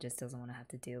books and just doesn't want to have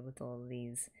to deal with all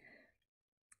these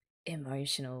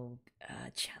emotional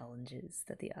challenges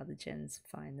that the other gens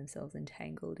find themselves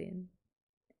entangled in.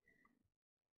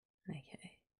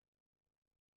 Okay.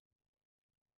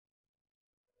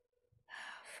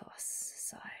 Phos,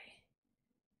 sigh.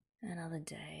 Another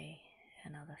day,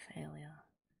 another failure.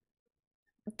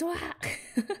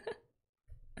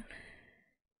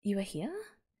 You were here?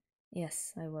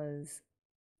 Yes, I was.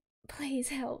 Please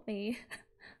help me.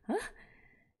 Huh?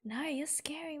 No, you're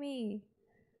scaring me.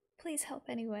 Please help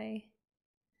anyway.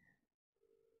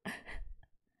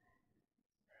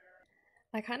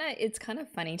 It's kind of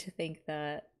funny to think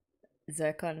that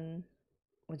Zircon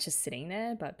was just sitting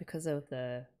there, but because of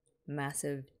the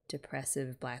massive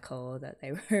depressive black hole that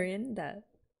they were in, that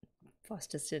Phos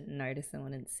just didn't notice them or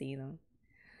didn't see them.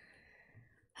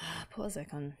 Poor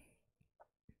Zircon.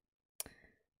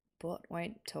 Bort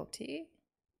won't talk to you?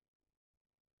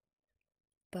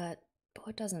 But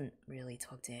Bort doesn't really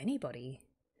talk to anybody.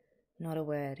 Not a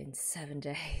word in 7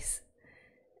 days.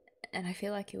 And I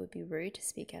feel like it would be rude to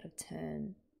speak out of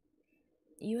turn.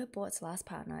 You were Bort's last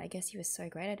partner. I guess you were so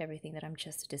great at everything that I'm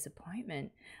just a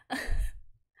disappointment.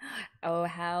 Oh,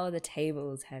 how the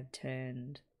tables have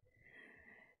turned.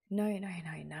 No.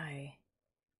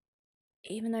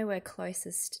 Even though we're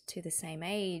closest to the same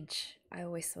age, I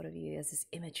always thought of you as this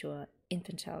immature,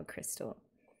 infantile crystal.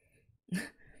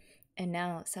 And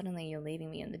now suddenly you're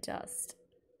leaving me in the dust.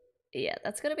 Yeah,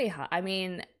 that's gonna be hard. I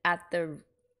mean, at the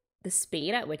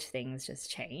speed at which things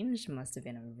just changed must have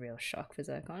been a real shock for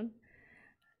Zircon.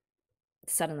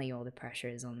 Suddenly all the pressure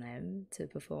is on them to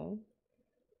perform.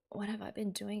 What have I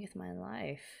been doing with my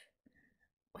life?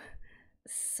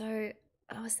 So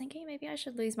I was thinking maybe I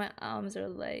should lose my arms or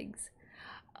legs.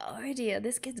 Oh dear,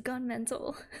 this kid's gone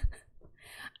mental.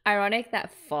 Ironic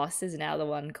that Phos is now the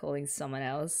one calling someone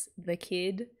else the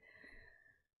kid.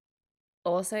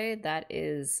 Also, that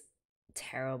is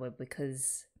terrible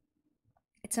because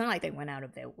it's not like they went out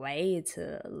of their way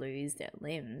to lose their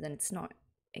limbs, and it's not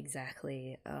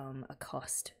exactly a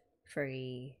cost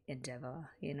free endeavor,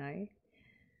 you know?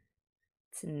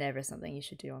 It's never something you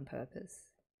should do on purpose.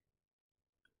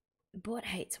 Bort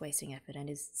hates wasting effort and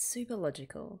is super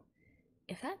logical.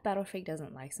 If that battle freak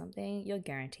doesn't like something, you're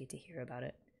guaranteed to hear about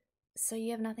it. So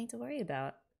you have nothing to worry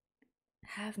about.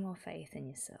 Have more faith in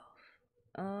yourself.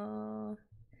 Oh,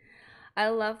 I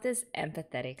love this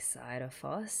empathetic side of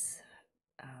Phos.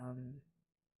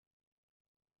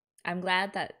 I'm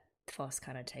glad that Phos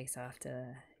kind of takes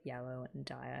after Yellow and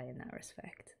Dire in that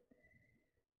respect.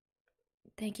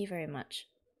 Thank you very much.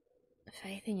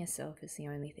 Faith in yourself is the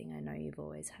only thing I know you've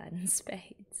always had in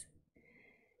spades.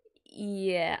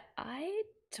 Yeah, I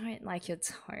don't like your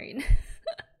tone.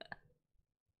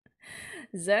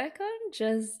 Zircon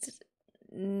just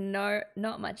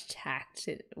not much tact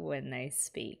when they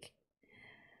speak.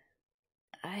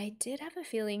 I did have a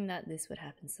feeling that this would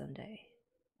happen someday.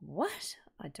 What?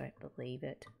 I don't believe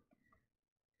it.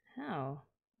 How?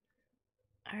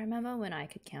 I remember when I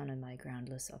could count on my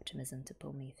groundless optimism to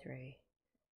pull me through.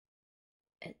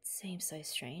 It seems so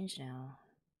strange now.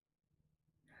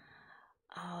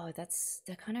 Oh,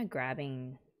 they're kind of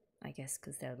grabbing, I guess,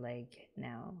 because their leg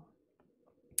now.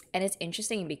 And it's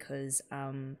interesting because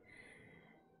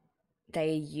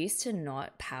they used to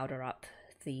not powder up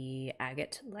the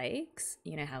agate legs.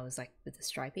 You know how it was like with the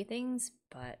stripy things,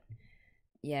 but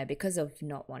yeah, because of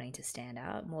not wanting to stand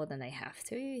out more than they have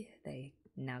to, they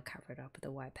now cover it up with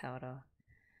the white powder.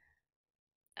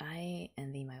 I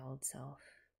envy my old self.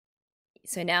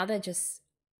 So now they're just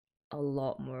a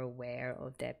lot more aware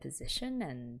of their position,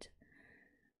 and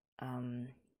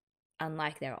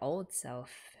unlike their old self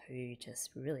who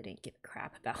just really didn't give a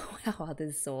crap about how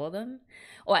others saw them,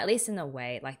 or at least in a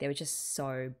way, like they were just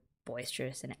so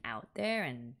boisterous and out there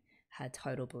and had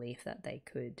total belief that they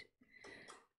could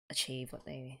achieve what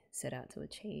they set out to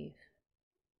achieve.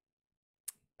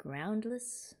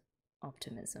 Groundless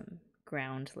optimism.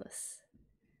 Groundless.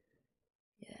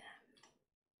 Yeah.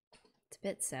 It's a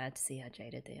bit sad to see how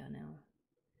jaded they are now.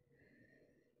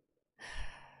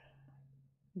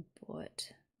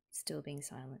 Bort, still being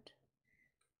silent.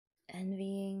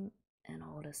 Envying an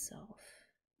older self.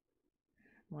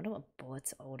 I wonder what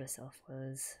Bort's older self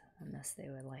was, unless they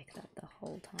were like that the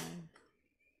whole time.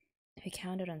 Who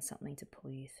counted on something to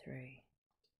pull you through.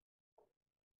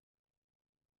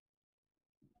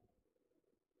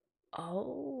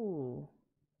 Oh.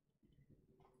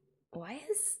 Why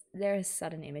is there a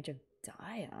sudden image of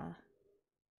Dire?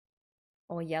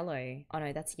 Or Yellow? Oh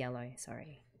no, that's Yellow,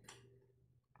 sorry.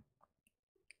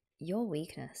 Your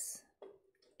weakness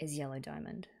is Yellow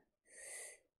Diamond.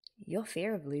 Your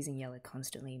fear of losing Yellow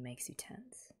constantly makes you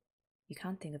tense. You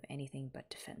can't think of anything but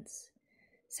defense,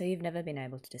 so you've never been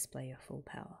able to display your full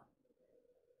power.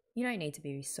 You don't need to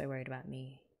be so worried about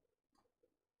me.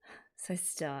 So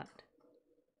start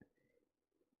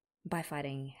by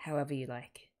fighting however you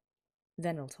like.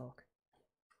 Then we'll talk.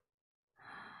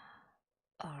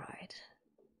 Alright.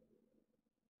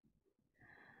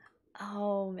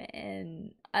 Oh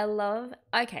man.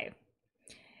 Okay.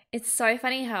 It's so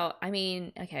funny how, I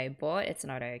mean, okay, Bort, it's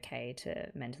not okay to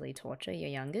mentally torture your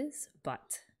youngers,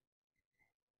 but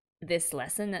this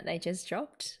lesson that they just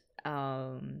dropped,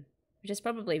 which is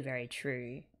probably very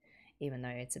true, even though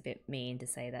it's a bit mean to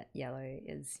say that yellow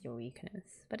is your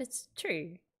weakness, but it's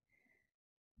true.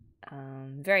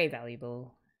 Very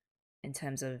valuable in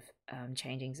terms of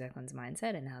changing Zircon's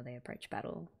mindset and how they approach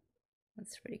battle.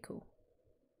 That's pretty cool.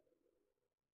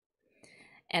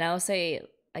 And I also,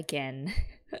 again,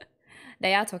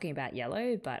 they are talking about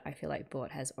yellow, but I feel like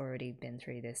Bort has already been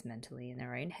through this mentally in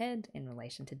their own head in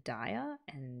relation to Dire,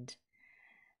 and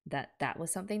that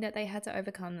was something that they had to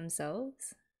overcome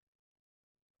themselves.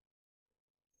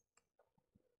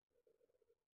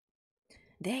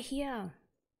 They're here.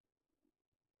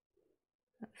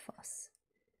 Phos.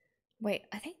 Wait,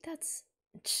 I think that's...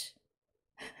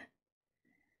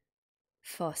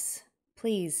 Phos,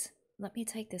 please, let me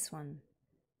take this one.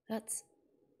 That's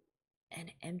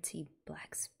an empty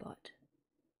black spot.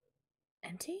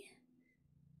 Empty?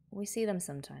 We see them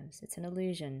sometimes. It's an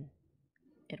illusion.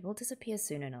 It will disappear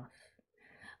soon enough.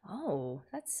 Oh,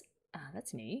 that's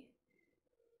new.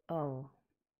 Oh,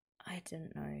 I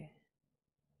didn't know.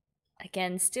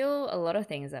 Again, still a lot of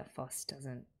things that Phos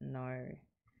doesn't know.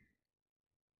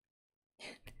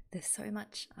 There's so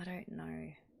much I don't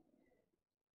know.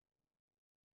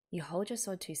 You hold your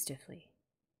sword too stiffly.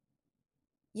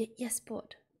 Yes,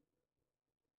 Bort.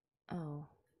 Oh.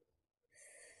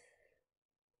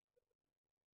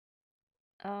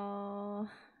 Oh.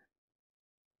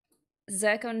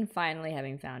 Zircon finally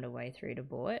having found a way through to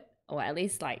Bort, or at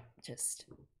least like just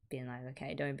being like,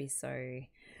 okay, don't be so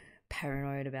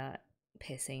paranoid about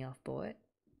pissing off Bort.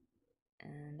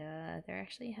 And they're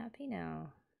actually happy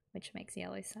now, which makes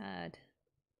Yellow sad.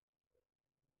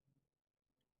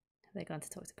 Have they gone to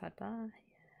talk to Padpa?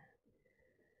 Yeah.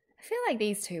 I feel like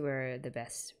these two were the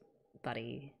best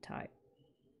buddy type.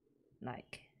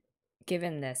 Like,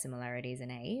 given their similarities in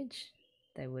age,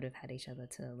 they would have had each other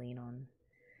to lean on.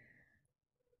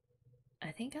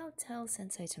 I think I'll tell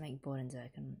Sensei to make Bort and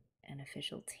Zircon an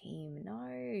official team.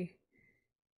 No.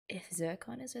 If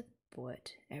Zircon is with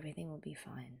Bort, everything will be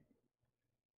fine.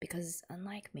 Because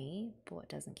unlike me, Bort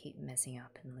doesn't keep messing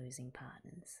up and losing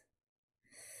partners.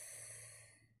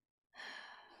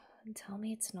 Tell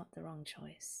me it's not the wrong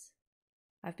choice.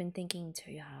 I've been thinking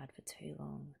too hard for too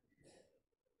long.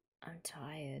 I'm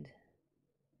tired.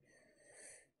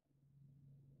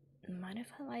 Mind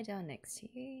if I lie down next to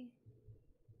you?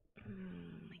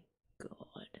 Oh my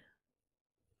god.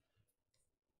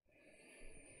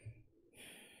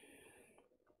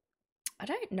 I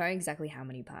don't know exactly how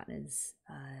many partners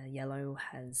Yellow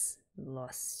has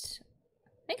lost.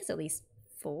 I think it's at least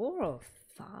 4 or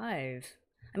 5.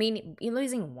 I mean,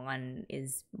 losing one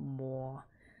is more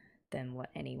than what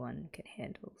anyone can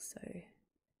handle, so...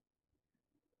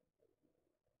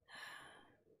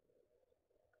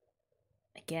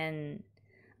 Again,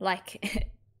 like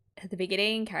at the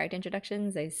beginning, character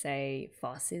introductions, they say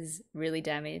Phos is really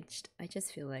damaged. I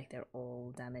just feel like they're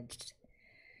all damaged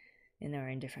in their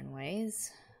own different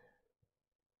ways.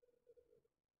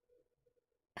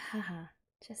 Haha,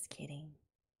 just kidding.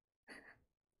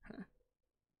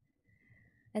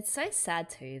 It's so sad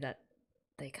too that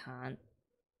they can't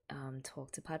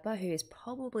talk to Padpa, who is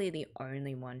probably the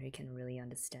only one who can really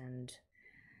understand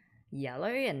Yellow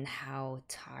and how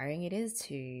tiring it is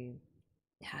to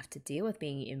have to deal with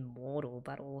being immortal,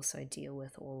 but also deal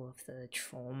with all of the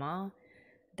trauma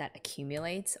that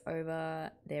accumulates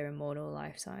over their immortal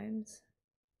lifetimes.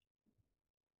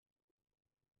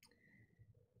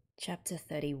 Chapter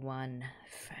 31,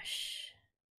 Fresh.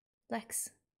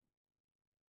 Lex.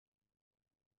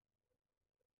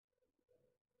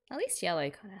 At least Yellow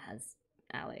kind of has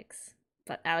Alex.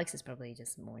 But Alex is probably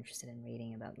just more interested in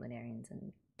reading about Lunarians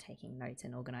and taking notes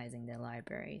and organizing their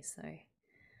library, so...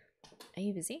 Are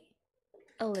you busy?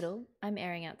 A little. I'm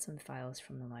airing out some files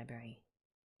from the library.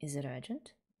 Is it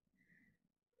urgent?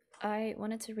 I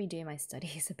wanted to redo my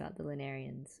studies about the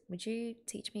Lunarians. Would you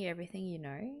teach me everything you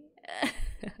know?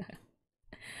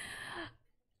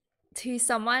 To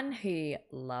someone who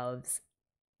loves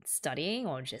studying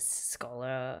or just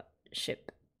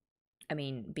scholarship, I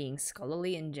mean, being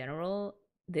scholarly in general,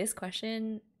 this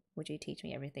question, would you teach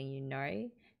me everything you know?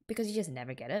 Because you just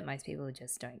never get it. Most people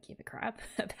just don't give a crap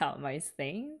about most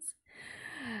things.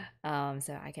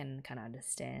 So I can kind of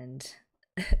understand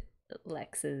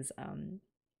Lex's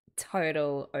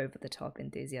total over-the-top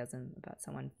enthusiasm about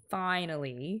someone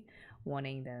finally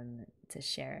wanting them to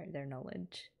share their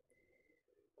knowledge.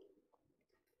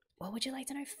 What would you like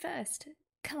to know first?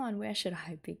 Come on, where should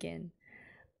I begin?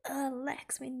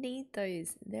 Lex, we need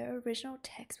those. They're original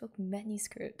textbook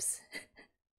manuscripts.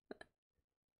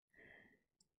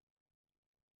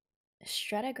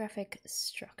 Stratigraphic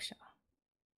structure.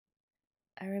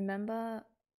 I remember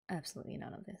absolutely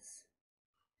none of this.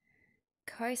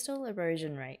 Coastal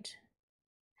erosion rate.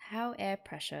 How air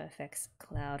pressure affects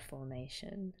cloud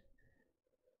formation.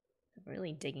 I'm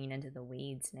really digging into the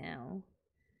weeds now.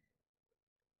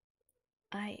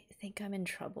 I think I'm in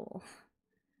trouble.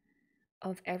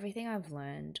 Of everything I've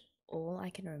learned, all I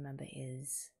can remember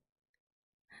is...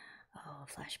 Oh,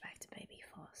 flashback to baby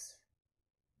Phos.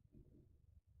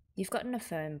 You've gotten a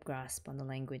firm grasp on the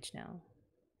language now,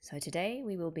 so today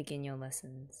we will begin your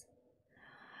lessons.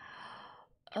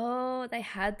 Oh, they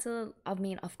had to... I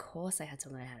mean, of course they had to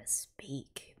learn how to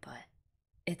speak, but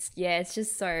it's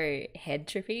just so head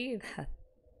trippy that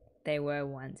they were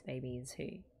once babies who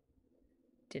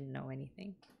didn't know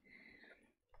anything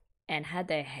and had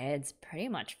their heads pretty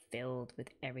much filled with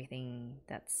everything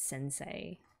that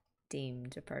Sensei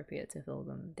deemed appropriate to fill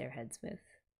their heads with.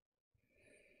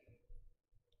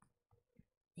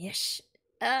 Yes.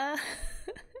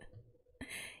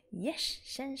 Yes,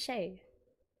 Sensei.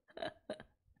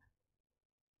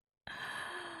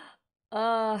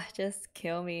 Oh, just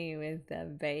kill me with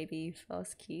that baby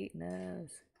Phos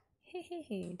cuteness.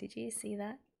 Hehehe, did you see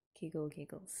that? Giggle,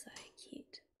 giggle, so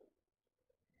cute.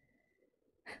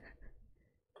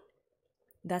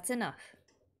 That's enough.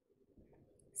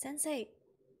 Sensei,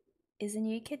 is the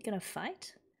new kid gonna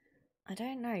fight? I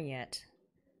don't know yet,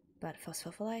 but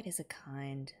Phosphophilite is a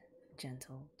kind,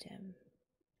 gentle gem.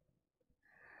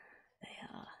 They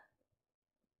are.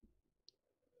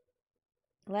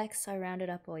 Lex, I rounded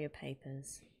up all your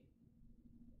papers.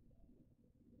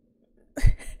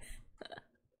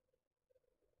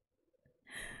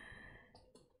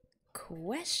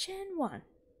 Question 1.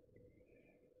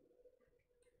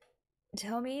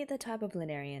 Tell me the type of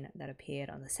Lunarian that appeared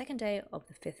on the second day of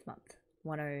the 5th month,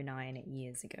 109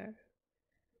 years ago,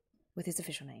 with his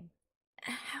official name.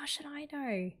 How should I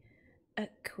know? A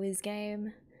quiz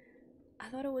game? I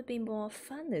thought it would be more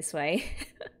fun this way.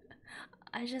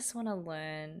 I just want to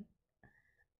learn.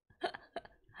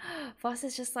 Phos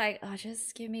is just like, oh,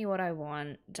 just give me what I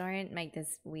want. Don't make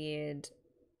this weird.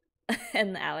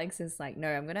 And Alex is like, no,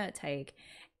 I'm going to take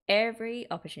every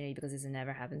opportunity, because this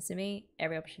never happens to me,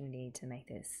 every opportunity to make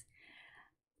this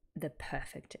the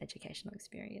perfect educational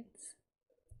experience.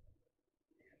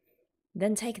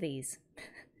 Then take these.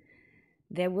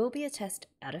 There will be a test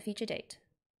at a future date.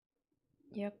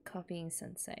 You're copying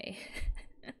Sensei.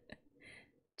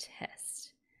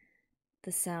 Test.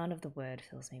 The sound of the word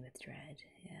fills me with dread.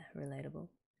 Yeah, relatable.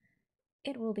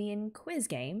 It will be in quiz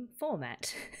game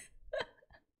format.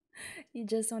 You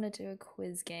just want to do a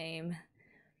quiz game.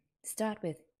 Start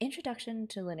with Introduction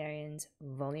to Lunarians,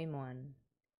 Volume 1.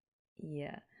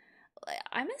 Yeah.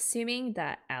 I'm assuming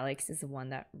that Alex is the one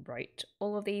that wrote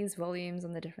all of these volumes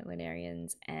on the different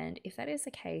Lunarians, and if that is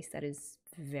the case, that is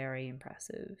very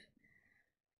impressive.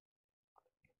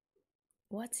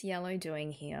 What's Yellow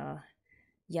doing here?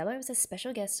 Yellow is a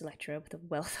special guest lecturer with a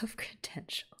wealth of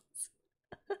credentials.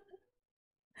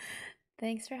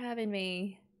 Thanks for having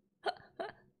me.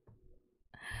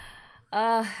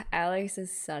 Alex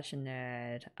is such a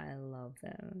nerd. I love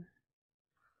them.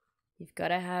 You've got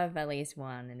to have at least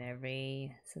one in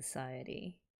every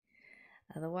society.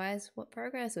 Otherwise, what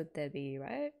progress would there be,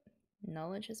 right?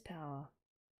 Knowledge is power.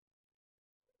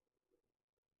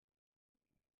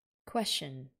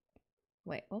 Question.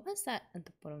 Wait, what was that at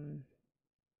the bottom?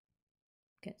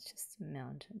 It's just a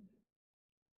mountain.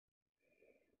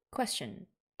 Question.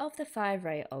 Of the 5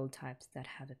 ray old types that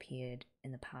have appeared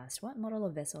in the past, what model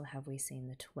of vessel have we seen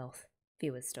the 12th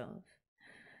fewest of?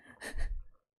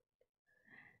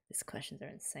 These questions are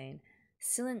insane.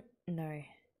 No.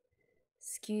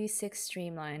 Skew 6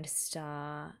 streamlined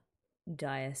star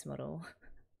Dias model.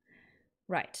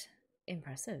 Right.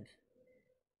 Impressive.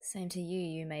 Same to you,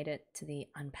 you made it to the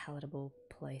unpalatable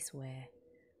place where,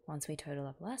 once we total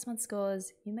up last month's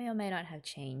scores, you may or may not have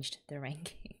changed the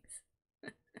rankings.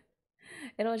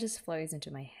 It all just flows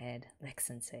into my head, like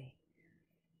Sensei.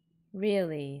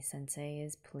 Really, Sensei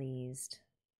is pleased.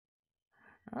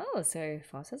 Oh, so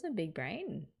Phos has a big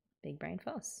brain. Big brain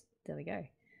Phos. There we go.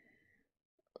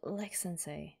 Like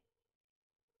Sensei,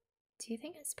 do you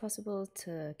think it's possible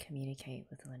to communicate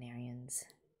with Lunarians?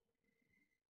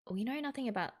 We know nothing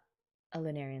about a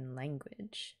Lunarian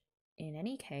language. In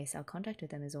any case, our contact with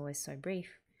them is always so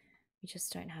brief, we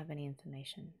just don't have any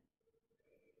information.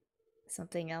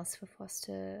 Something else for Phos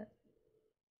to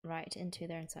write into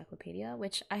their encyclopedia,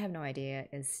 which I have no idea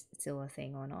is still a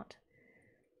thing or not.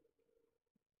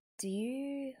 Do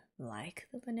you like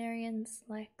the Lunarians,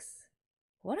 Lex?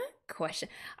 What a question.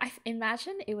 I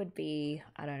imagine it would be,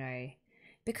 I don't know,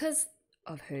 because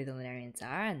of who the Lunarians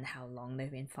are and how long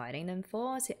they've been fighting them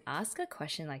for, to ask a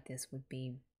question like this would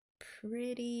be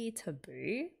pretty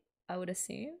taboo, I would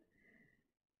assume.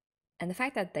 And the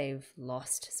fact that they've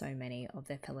lost so many of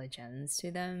their fellow gens to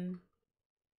them,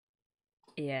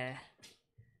 yeah,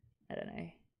 I don't know.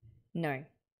 No.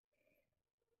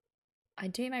 I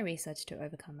do my research to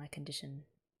overcome my condition,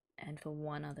 and for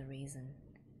one other reason.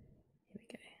 Here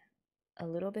we go. A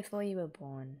little before you were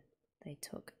born, they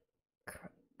took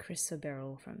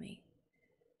chrysoberyl from me.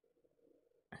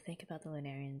 I think about the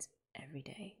Lunarians every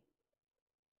day.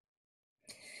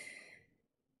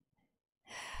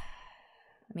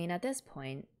 I mean, at this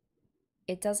point,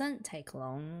 it doesn't take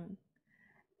long,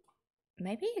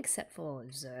 maybe except for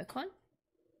Zircon.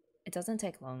 It doesn't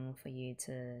take long for you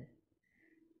to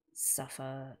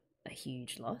suffer a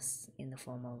huge loss in the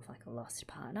form of like a lost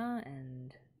partner,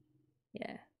 and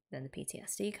yeah, then the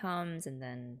PTSD comes, and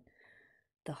then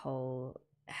the whole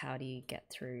how do you get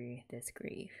through this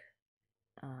grief?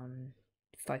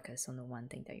 Focus on the one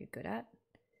thing that you're good at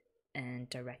and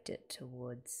direct it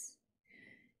towards,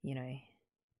 you know,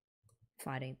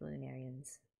 fighting the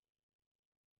Lunarians.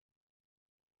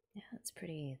 Yeah, it's a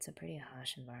pretty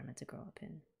harsh environment to grow up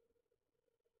in.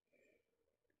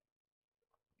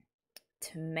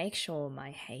 To make sure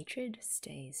my hatred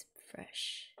stays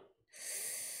fresh.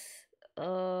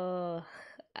 Oh,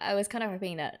 I was kind of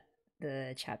hoping that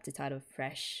the chapter title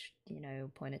Fresh,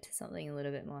 pointed to something a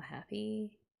little bit more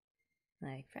happy.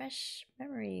 Like fresh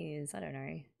memories, I don't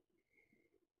know.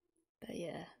 But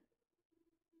yeah.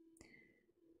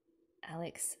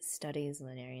 Alex studies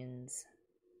Lunarians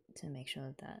to make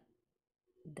sure that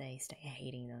they stay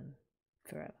hating them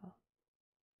forever.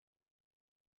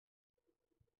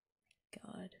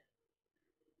 God.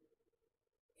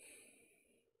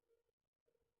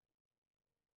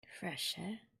 Fresh,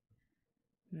 eh?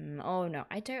 Oh no,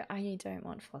 I don't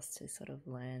want Phos to sort of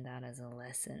learn that as a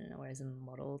lesson or as a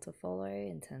model to follow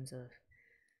in terms of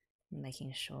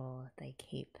making sure they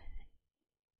keep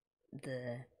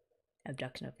the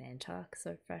abduction of Antark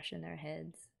so fresh in their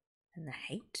heads and the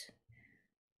hate.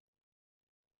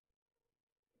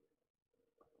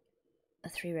 A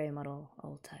 3-ray model,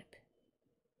 old type.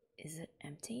 Is it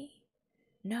empty?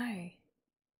 No. Here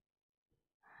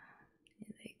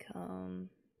they come.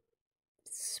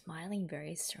 Smiling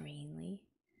very serenely.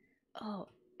 Oh,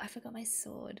 I forgot my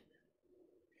sword.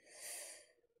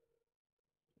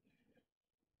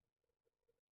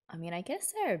 I mean, I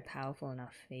guess they're powerful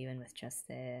enough even with just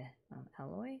their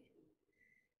alloy.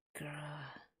 Grrr.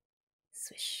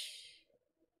 Swish.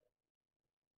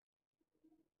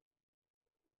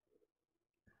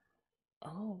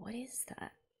 Oh, what is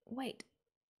that? Wait.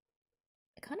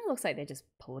 It kind of looks like they just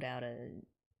pulled out a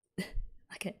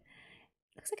like a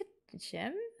looks like a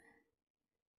gem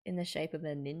in the shape of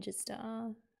a ninja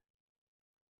star.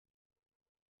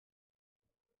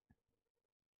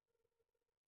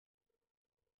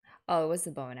 Oh, it was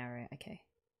the bow and arrow. Okay.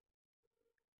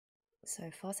 So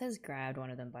Phos has grabbed one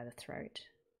of them by the throat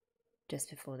just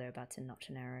before they're about to notch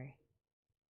an arrow.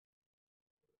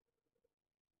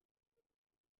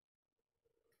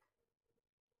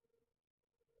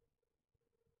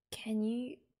 Can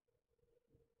you...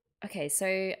 Okay,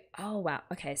 so... Oh, wow.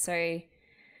 Okay, so... Alright,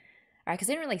 because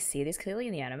I didn't really see this clearly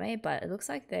in the anime, but it looks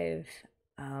like they've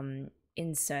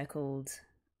encircled,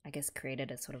 I guess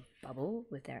created a sort of bubble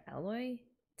with their alloy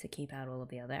to keep out all of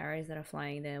the other arrows that are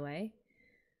flying their way.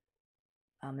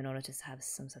 In order to have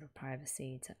some sort of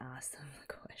privacy to ask them a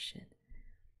question.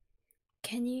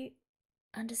 Can you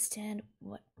understand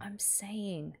what I'm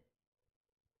saying?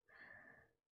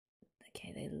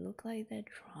 Okay, they look like they're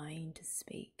trying to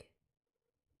speak.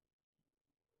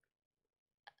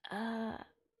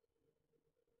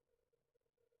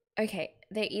 Okay,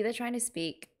 they're either trying to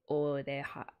speak or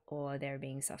they're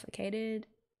being suffocated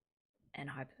and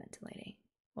hyperventilating,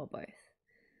 or both.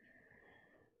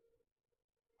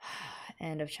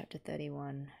 End of chapter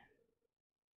 31.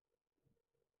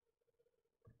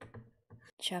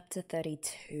 Chapter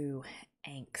 32,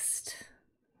 Angst.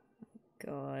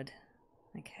 God.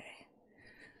 Okay.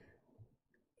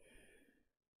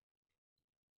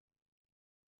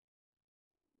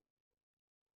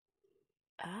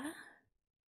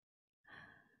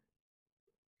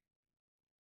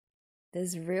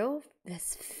 There's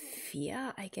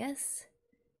fear, I guess.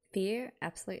 Fear,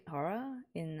 absolute horror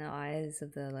in the eyes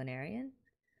of the Lunarian.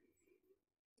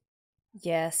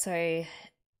 Yeah, so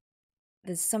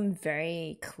there's some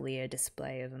very clear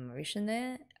display of emotion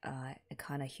there. It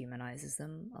kind of humanizes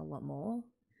them a lot more,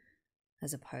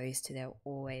 as opposed to their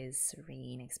always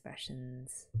serene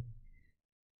expressions.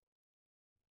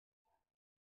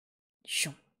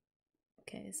 Shoo.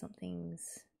 Okay,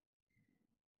 something's...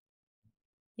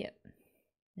 Yep,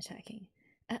 attacking.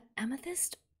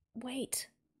 Amethyst? Wait.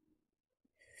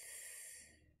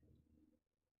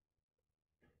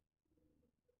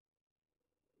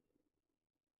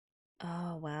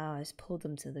 Oh, wow, I just pulled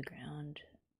them to the ground.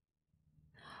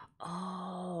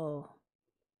 Oh.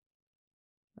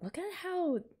 Look at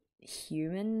how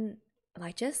human,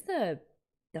 like just the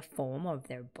form of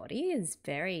their body is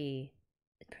pretty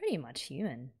much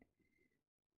human.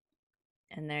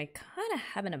 And they're kind of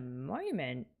having a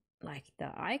moment, like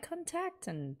the eye contact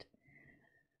and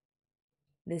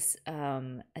this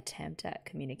attempt at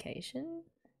communication.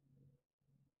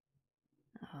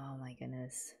 Oh my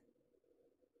goodness.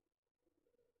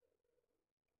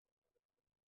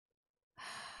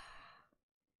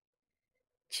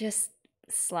 Just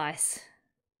slice.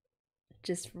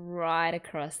 Just right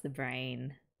across the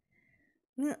brain.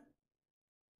 I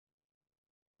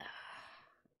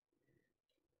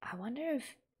wonder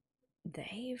if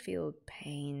they feel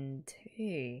pain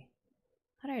too.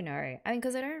 I don't know. I mean,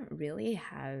 because I don't really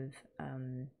have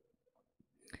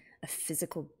a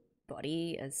physical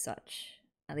body as such,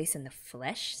 at least in the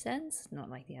flesh sense, not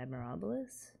like the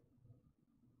Admirabilis.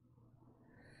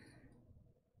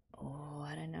 Oh,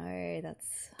 I don't know.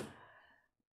 That's...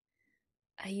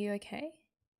 Are you okay?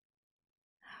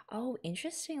 Oh,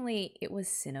 interestingly, it was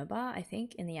Cinnabar, I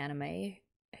think, in the anime,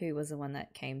 who was the one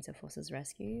that came to Phos's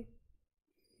rescue.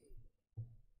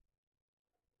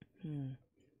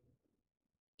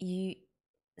 You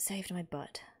saved my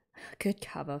butt. Good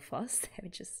cover, Phos. They were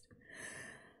just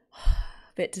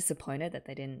a bit disappointed that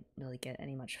they didn't really get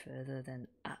any much further than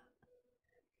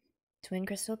twin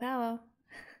crystal power.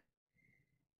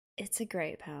 It's a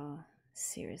great power.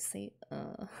 Seriously.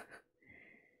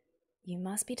 You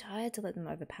must be tired to let them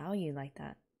overpower you like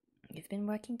that. You've been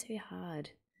working too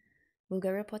hard. We'll go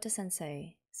report to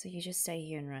Sensei, so you just stay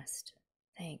here and rest.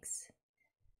 Thanks.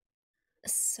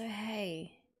 So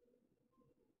hey,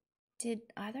 did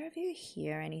either of you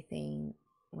hear anything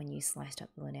when you sliced up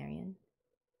the Lunarian?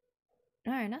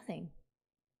 No, nothing.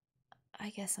 I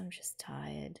guess I'm just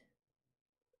tired.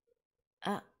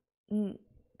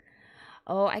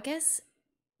 Oh, I guess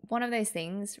one of those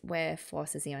things where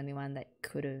Phos is the only one that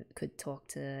could talk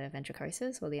to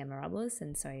Ventricosis or the Emeraldas,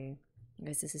 and so I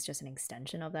guess this is just an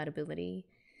extension of that ability,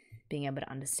 being able to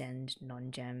understand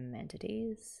non-gem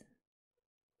entities.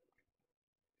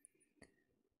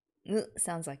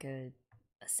 Sounds like a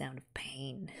sound of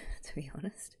pain, to be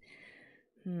honest.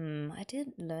 I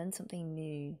did learn something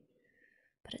new,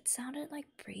 but it sounded like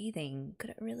breathing.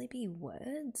 Could it really be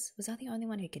words? Was I the only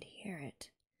one who could hear it?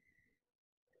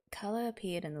 Color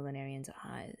appeared in the Lunarian's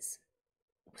eyes.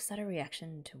 Was that a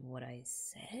reaction to what I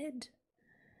said?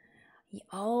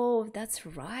 Oh, that's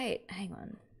right. Hang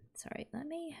on. Sorry, let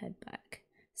me head back.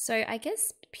 So I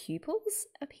guess pupils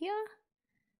appear?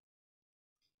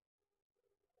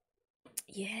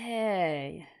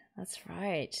 Yeah, that's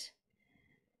right.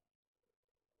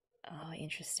 Oh,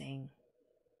 interesting.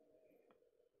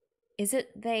 Is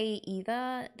it they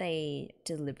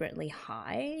deliberately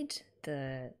hide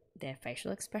their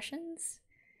facial expressions?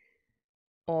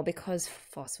 Or because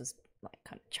Phos was like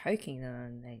kind of choking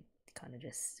them, they kind of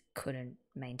just couldn't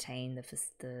maintain the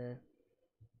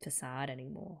facade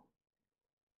anymore?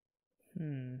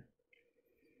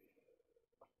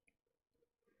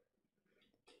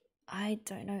 I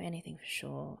don't know anything for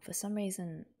sure. For some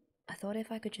reason, I thought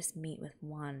if I could just meet with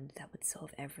one, that would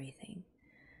solve everything.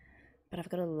 But I've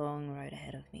got a long road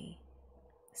ahead of me.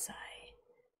 Sigh.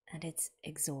 And it's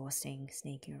exhausting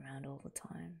sneaking around all the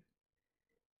time.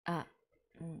 Yeah.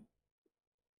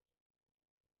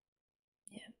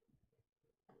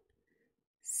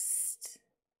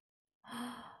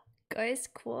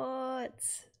 Ghost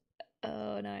quartz.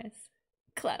 Oh, nice.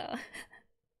 Clatter.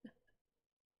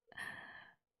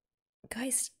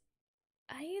 Ghost,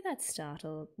 are you that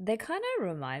startled? They kind of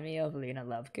remind me of Luna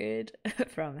Lovegood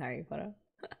from Harry Potter.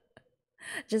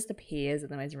 Just appears at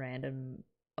the most random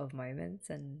of moments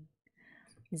and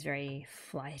is very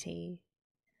flighty.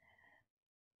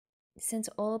 Since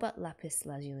all but Lapis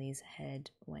Lazuli's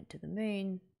head went to the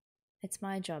moon, it's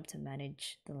my job to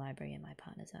manage the library in my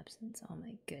partner's absence. Oh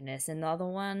my goodness, another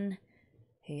one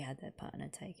who had their partner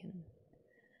taken.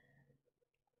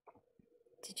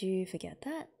 Did you forget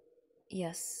that?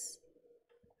 Yes.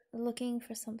 Looking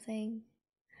for something?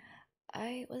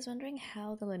 I was wondering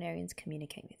how the Lunarians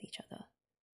communicate with each other.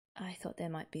 I thought there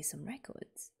might be some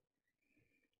records.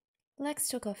 Lex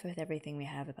took off with everything we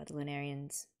have about the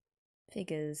Lunarians.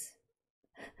 Figures.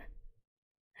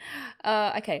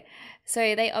 Okay,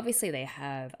 so they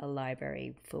have a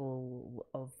library full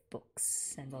of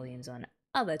books and volumes on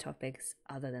other topics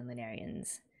other than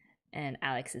Lunarians, and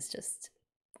Alex is just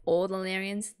all the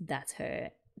Lunarians. That's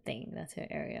her thing. That's her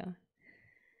area.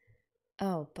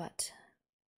 Oh, but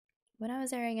when I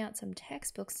was airing out some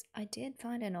textbooks, I did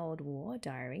find an old war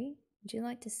diary. Would you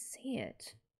like to see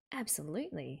it?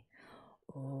 Absolutely.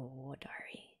 Oh, war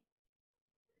diary.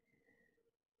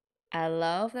 I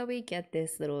love that we get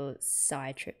this little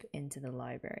side trip into the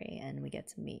library and we get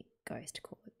to meet ghost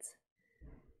quartz.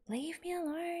 Leave me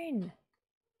alone.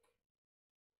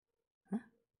 Huh?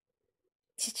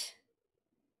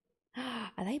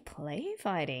 Are they play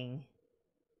fighting?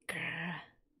 Grr.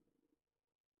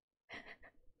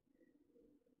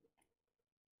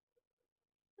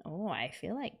 Oh, I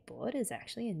feel like Bort is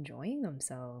actually enjoying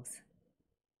themselves.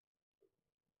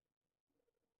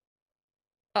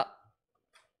 Oh.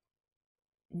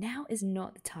 Now is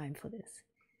not the time for this.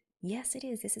 Yes, it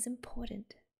is. This is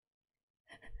important.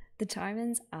 The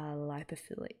diamonds are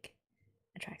lipophilic.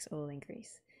 Attracts oil and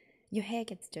grease. Your hair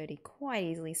gets dirty quite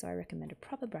easily, so I recommend a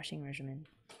proper brushing regimen.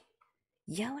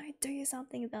 Yellow, do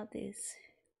something about this.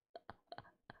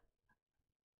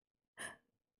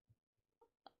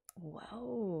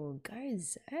 Whoa, go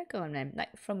Zerk on them.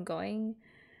 Like from going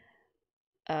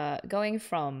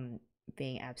from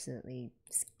being absolutely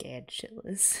scared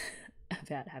shitless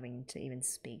about having to even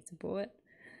speak to Bort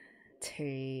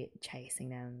to chasing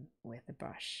them with a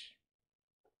brush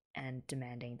and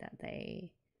demanding that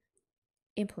they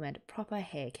implement a proper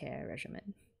hair care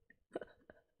regimen.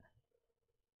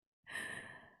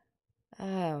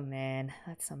 Oh man,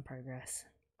 that's some progress.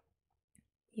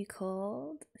 You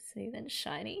called? Smooth and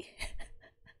shiny?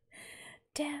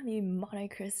 Damn you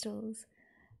monocrystals.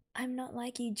 I'm not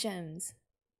like you gems.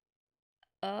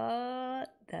 Oh,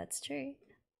 that's true.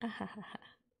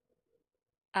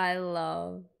 I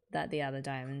love that the other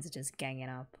diamonds are just ganging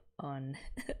up on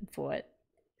Bort.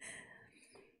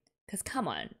 Because come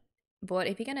on, Bort,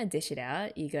 if you're going to dish it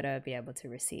out, you got to be able to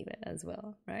receive it as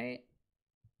well, right?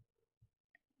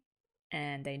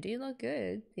 And they do look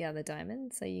good, the other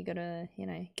diamonds, so you got to, you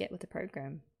know, get with the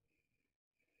program.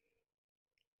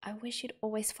 I wish you'd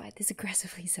always fight this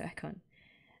aggressively, Zircon.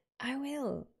 I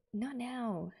will. Not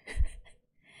now.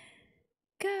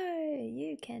 Go!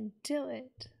 You can do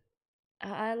it.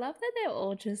 I love that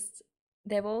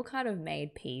they've all kind of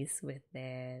made peace with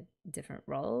their different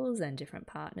roles and different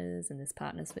partners and this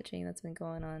partner switching that's been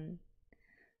going on.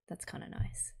 That's kind of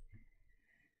nice.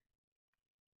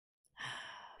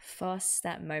 Phos,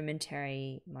 that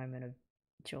momentary moment of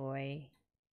joy,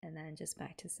 and then just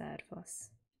back to sad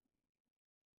Phos.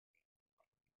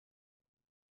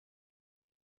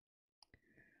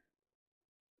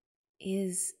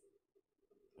 Is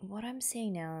what I'm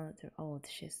seeing now,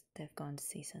 they've gone to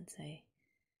see Sensei.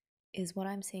 Is what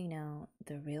I'm seeing now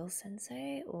the real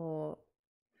Sensei, or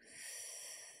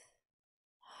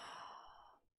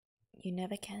you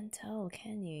never can tell,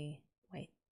 can you? Wait,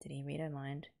 did he read her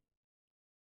mind?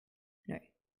 No.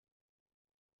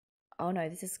 Oh no,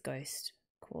 this is ghost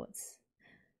quartz.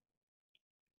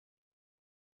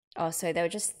 Oh, so they were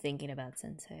just thinking about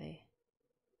Sensei.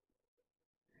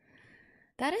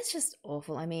 That is just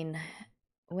awful. I mean,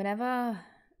 whenever,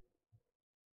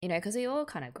 you know, because we all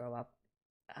kind of grow up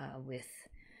with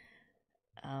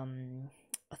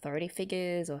authority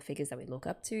figures or figures that we look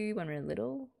up to when we're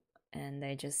little, and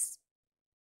they just,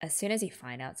 as soon as you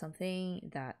find out something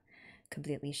that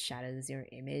completely shatters your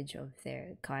image of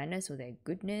their kindness or their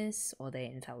goodness or their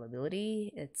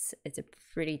infallibility, it's a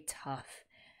pretty tough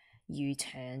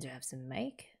U-turn to have to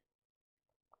make.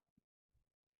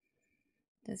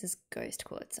 There's this ghost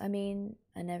quartz. I mean,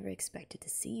 I never expected to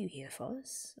see you here,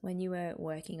 Phos. When you were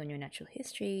working on your natural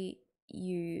history,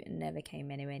 you never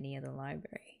came anywhere near the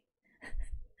library.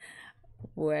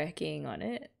 Working on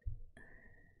it.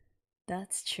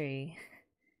 That's true.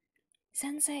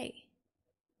 Sensei!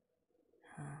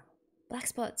 Black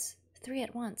spots. 3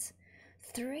 at once.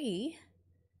 3?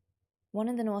 1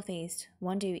 in the northeast,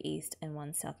 1 due east, and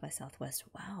 1 south by southwest.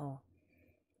 Wow.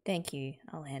 Thank you.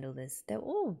 I'll handle this. They're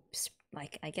all,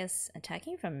 like, I guess,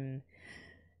 attacking from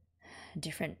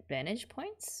different vantage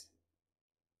points.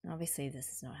 Obviously, this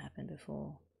has not happened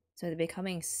before. So they're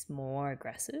becoming more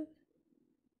aggressive.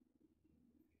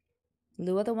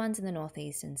 Lure the ones in the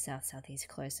northeast and south-southeast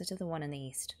closer to the one in the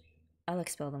east. I'll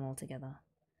expel them all together.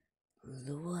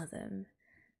 Lure them.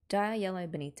 Dire yellow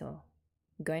bonito.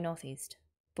 Go northeast.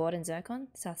 Bort and Zircon,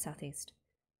 south-southeast.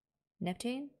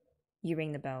 Neptune, you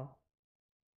ring the bell.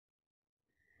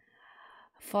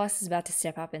 Phos is about to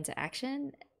step up into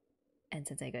action, and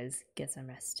Sensei goes, get some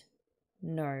rest.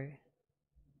 No.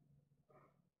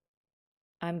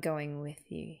 I'm going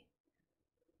with you.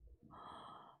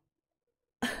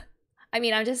 I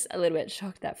mean, I'm just a little bit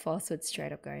shocked that Phos would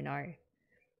straight up go no.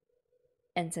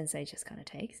 And Sensei just kind of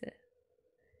takes it.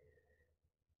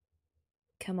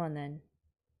 Come on then.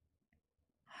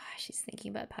 She's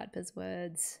thinking about Padpa's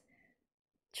words.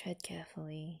 Tread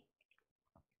carefully.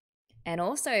 And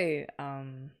also, you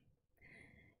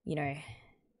know,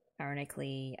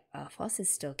 ironically, Phos has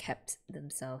still kept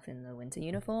themselves in the winter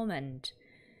uniform, and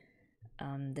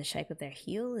the shape of their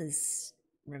heel is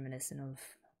reminiscent of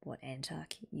what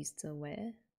Antark used to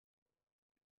wear.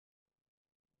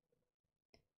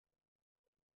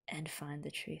 And find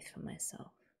the truth for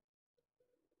myself.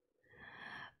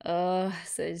 Oh,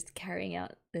 so just carrying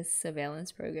out this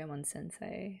surveillance program on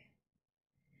Sensei.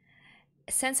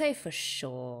 Sensei for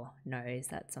sure knows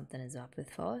that something is up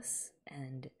with Phos,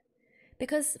 and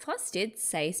because Phos did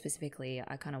say specifically,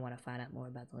 I kind of want to find out more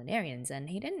about the Lunarians, and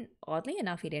he didn't, oddly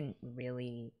enough, he didn't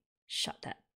really shut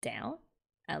that down,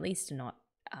 at least not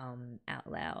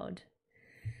out loud.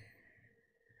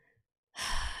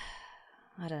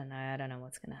 I don't know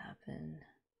what's gonna happen.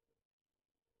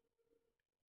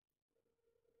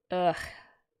 Ugh.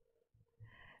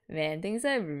 Man, things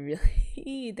are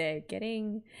really, they're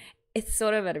getting, it's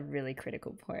sort of at a really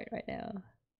critical point right now.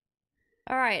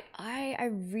 Alright, I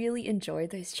really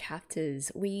enjoyed those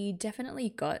chapters. We definitely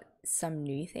got some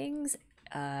new things.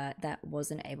 that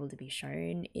wasn't able to be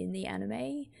shown in the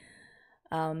anime.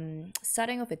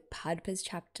 Starting off with Padpa's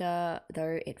chapter,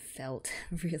 though it felt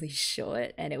really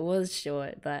short, and it was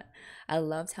short, but I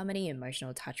loved how many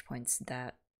emotional touch points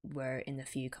that were in the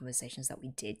few conversations that we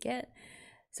did get.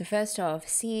 So first off,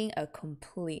 seeing a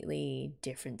completely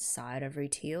different side of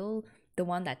Rutiel, the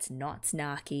one that's not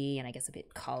snarky and I guess a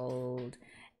bit cold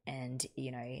and,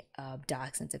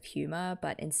 dark sense of humor,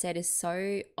 but instead is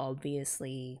so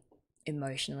obviously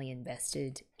emotionally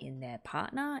invested in their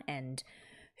partner and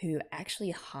who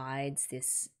actually hides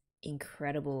this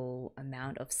incredible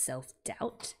amount of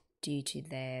self-doubt due to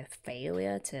their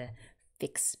failure to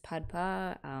fix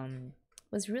Padpa,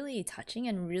 was really touching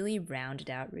and really rounded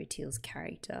out Rutiel's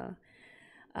character.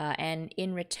 And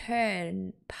in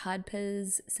return,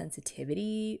 Padpa's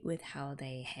sensitivity with how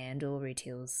they handle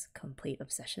Rutiel's complete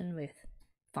obsession with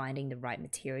finding the right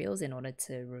materials in order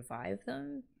to revive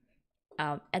them.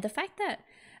 And the fact that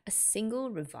a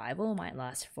single revival might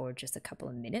last for just a couple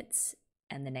of minutes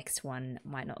and the next one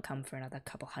might not come for another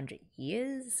couple 100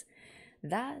 years,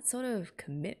 that sort of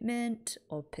commitment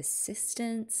or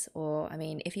persistence, or I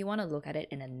mean, if you want to look at it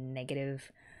in a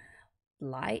negative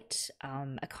light,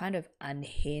 a kind of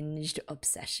unhinged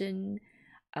obsession,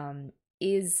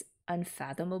 is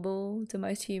unfathomable to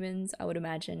most humans, I would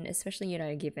imagine, especially,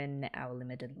 given our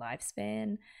limited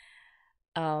lifespan.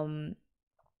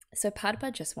 So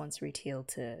Padpa just wants Rutiel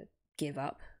to give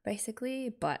up, basically,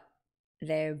 but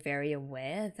they're very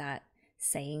aware that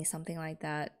saying something like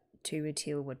that to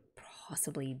Rutiel would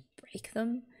possibly break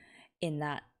them, in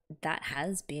that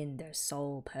has been their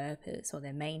sole purpose or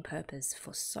their main purpose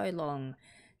for so long,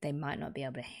 they might not be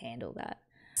able to handle that.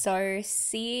 So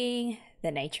seeing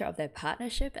the nature of their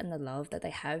partnership and the love that they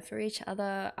have for each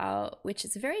other, which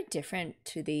is very different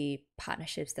to the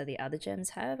partnerships that the other gems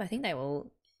have. I think they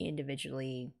all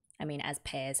individually, as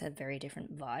pairs, have very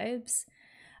different vibes.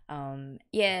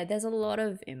 There's a lot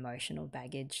of emotional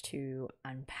baggage to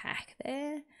unpack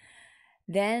there.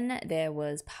 Then there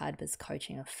was Padpa's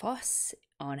coaching of Phos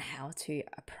on how to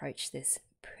approach this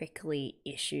prickly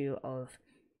issue of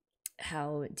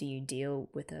how do you deal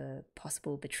with a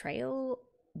possible betrayal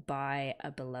by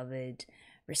a beloved,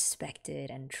 respected,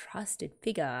 and trusted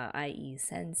figure, i.e.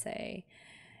 Sensei,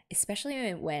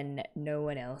 especially when no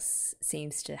one else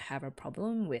seems to have a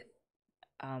problem with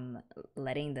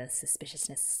letting the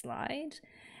suspiciousness slide.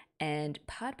 And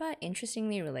Padpa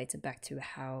interestingly relates it back to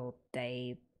how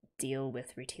they deal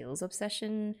with Rutiel's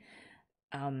obsession.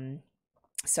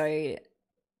 So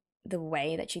the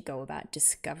way that you go about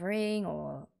discovering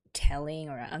or telling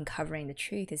or uncovering the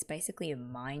truth is basically a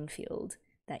minefield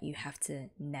that you have to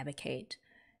navigate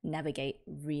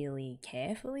really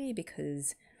carefully,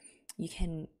 because you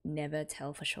can never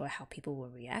tell for sure how people will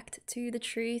react to the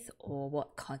truth or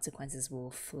what consequences will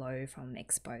flow from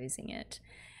exposing it.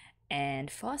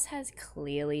 And Phos has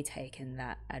clearly taken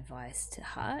that advice to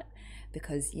heart,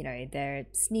 because, they're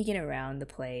sneaking around the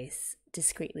place,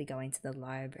 discreetly going to the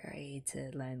library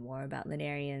to learn more about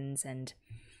Lunarians and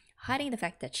hiding the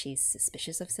fact that she's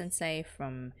suspicious of Sensei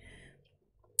from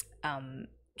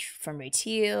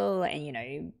Rutiel,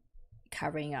 and,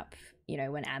 covering up,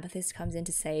 when Amethyst comes in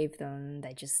to save them,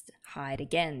 they just hide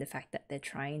again the fact that they're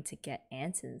trying to get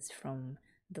answers from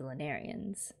the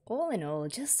Lunarians. All in all,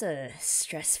 just a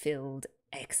stress-filled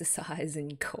exercise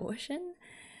in caution.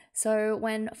 So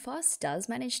when Phos does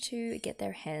manage to get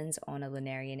their hands on a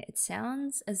Lunarian, it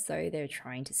sounds as though they're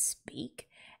trying to speak,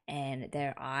 and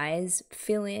their eyes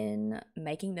fill in,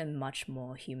 making them much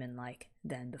more human-like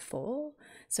than before.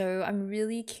 So I'm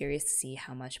really curious to see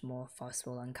how much more Phos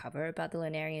will uncover about the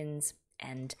Lunarians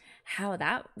and how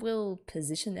that will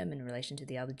position them in relation to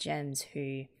the other gems,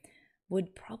 who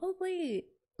would probably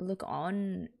look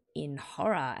on in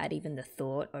horror at even the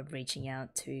thought of reaching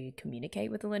out to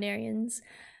communicate with the Lunarians,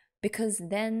 because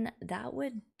then that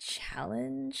would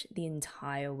challenge the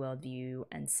entire worldview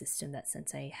and system that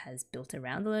Sensei has built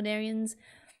around the Lunarians,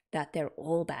 that they're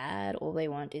all bad, all they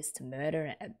want is to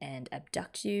murder and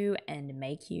abduct you and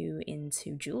make you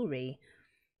into jewelry,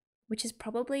 which is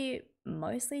probably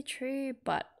mostly true,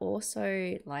 but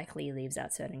also likely leaves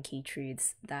out certain key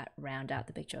truths that round out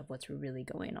the picture of what's really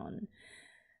going on.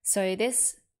 So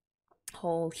this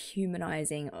whole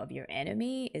humanizing of your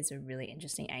enemy is a really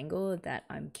interesting angle that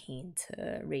I'm keen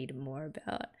to read more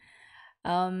about.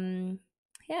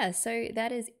 So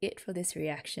that is it for this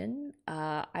reaction.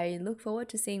 I look forward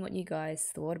to seeing what you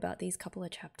guys thought about these couple of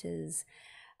chapters,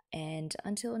 and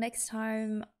until next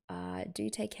time, do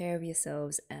take care of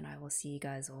yourselves, and I will see you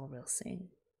guys all real soon.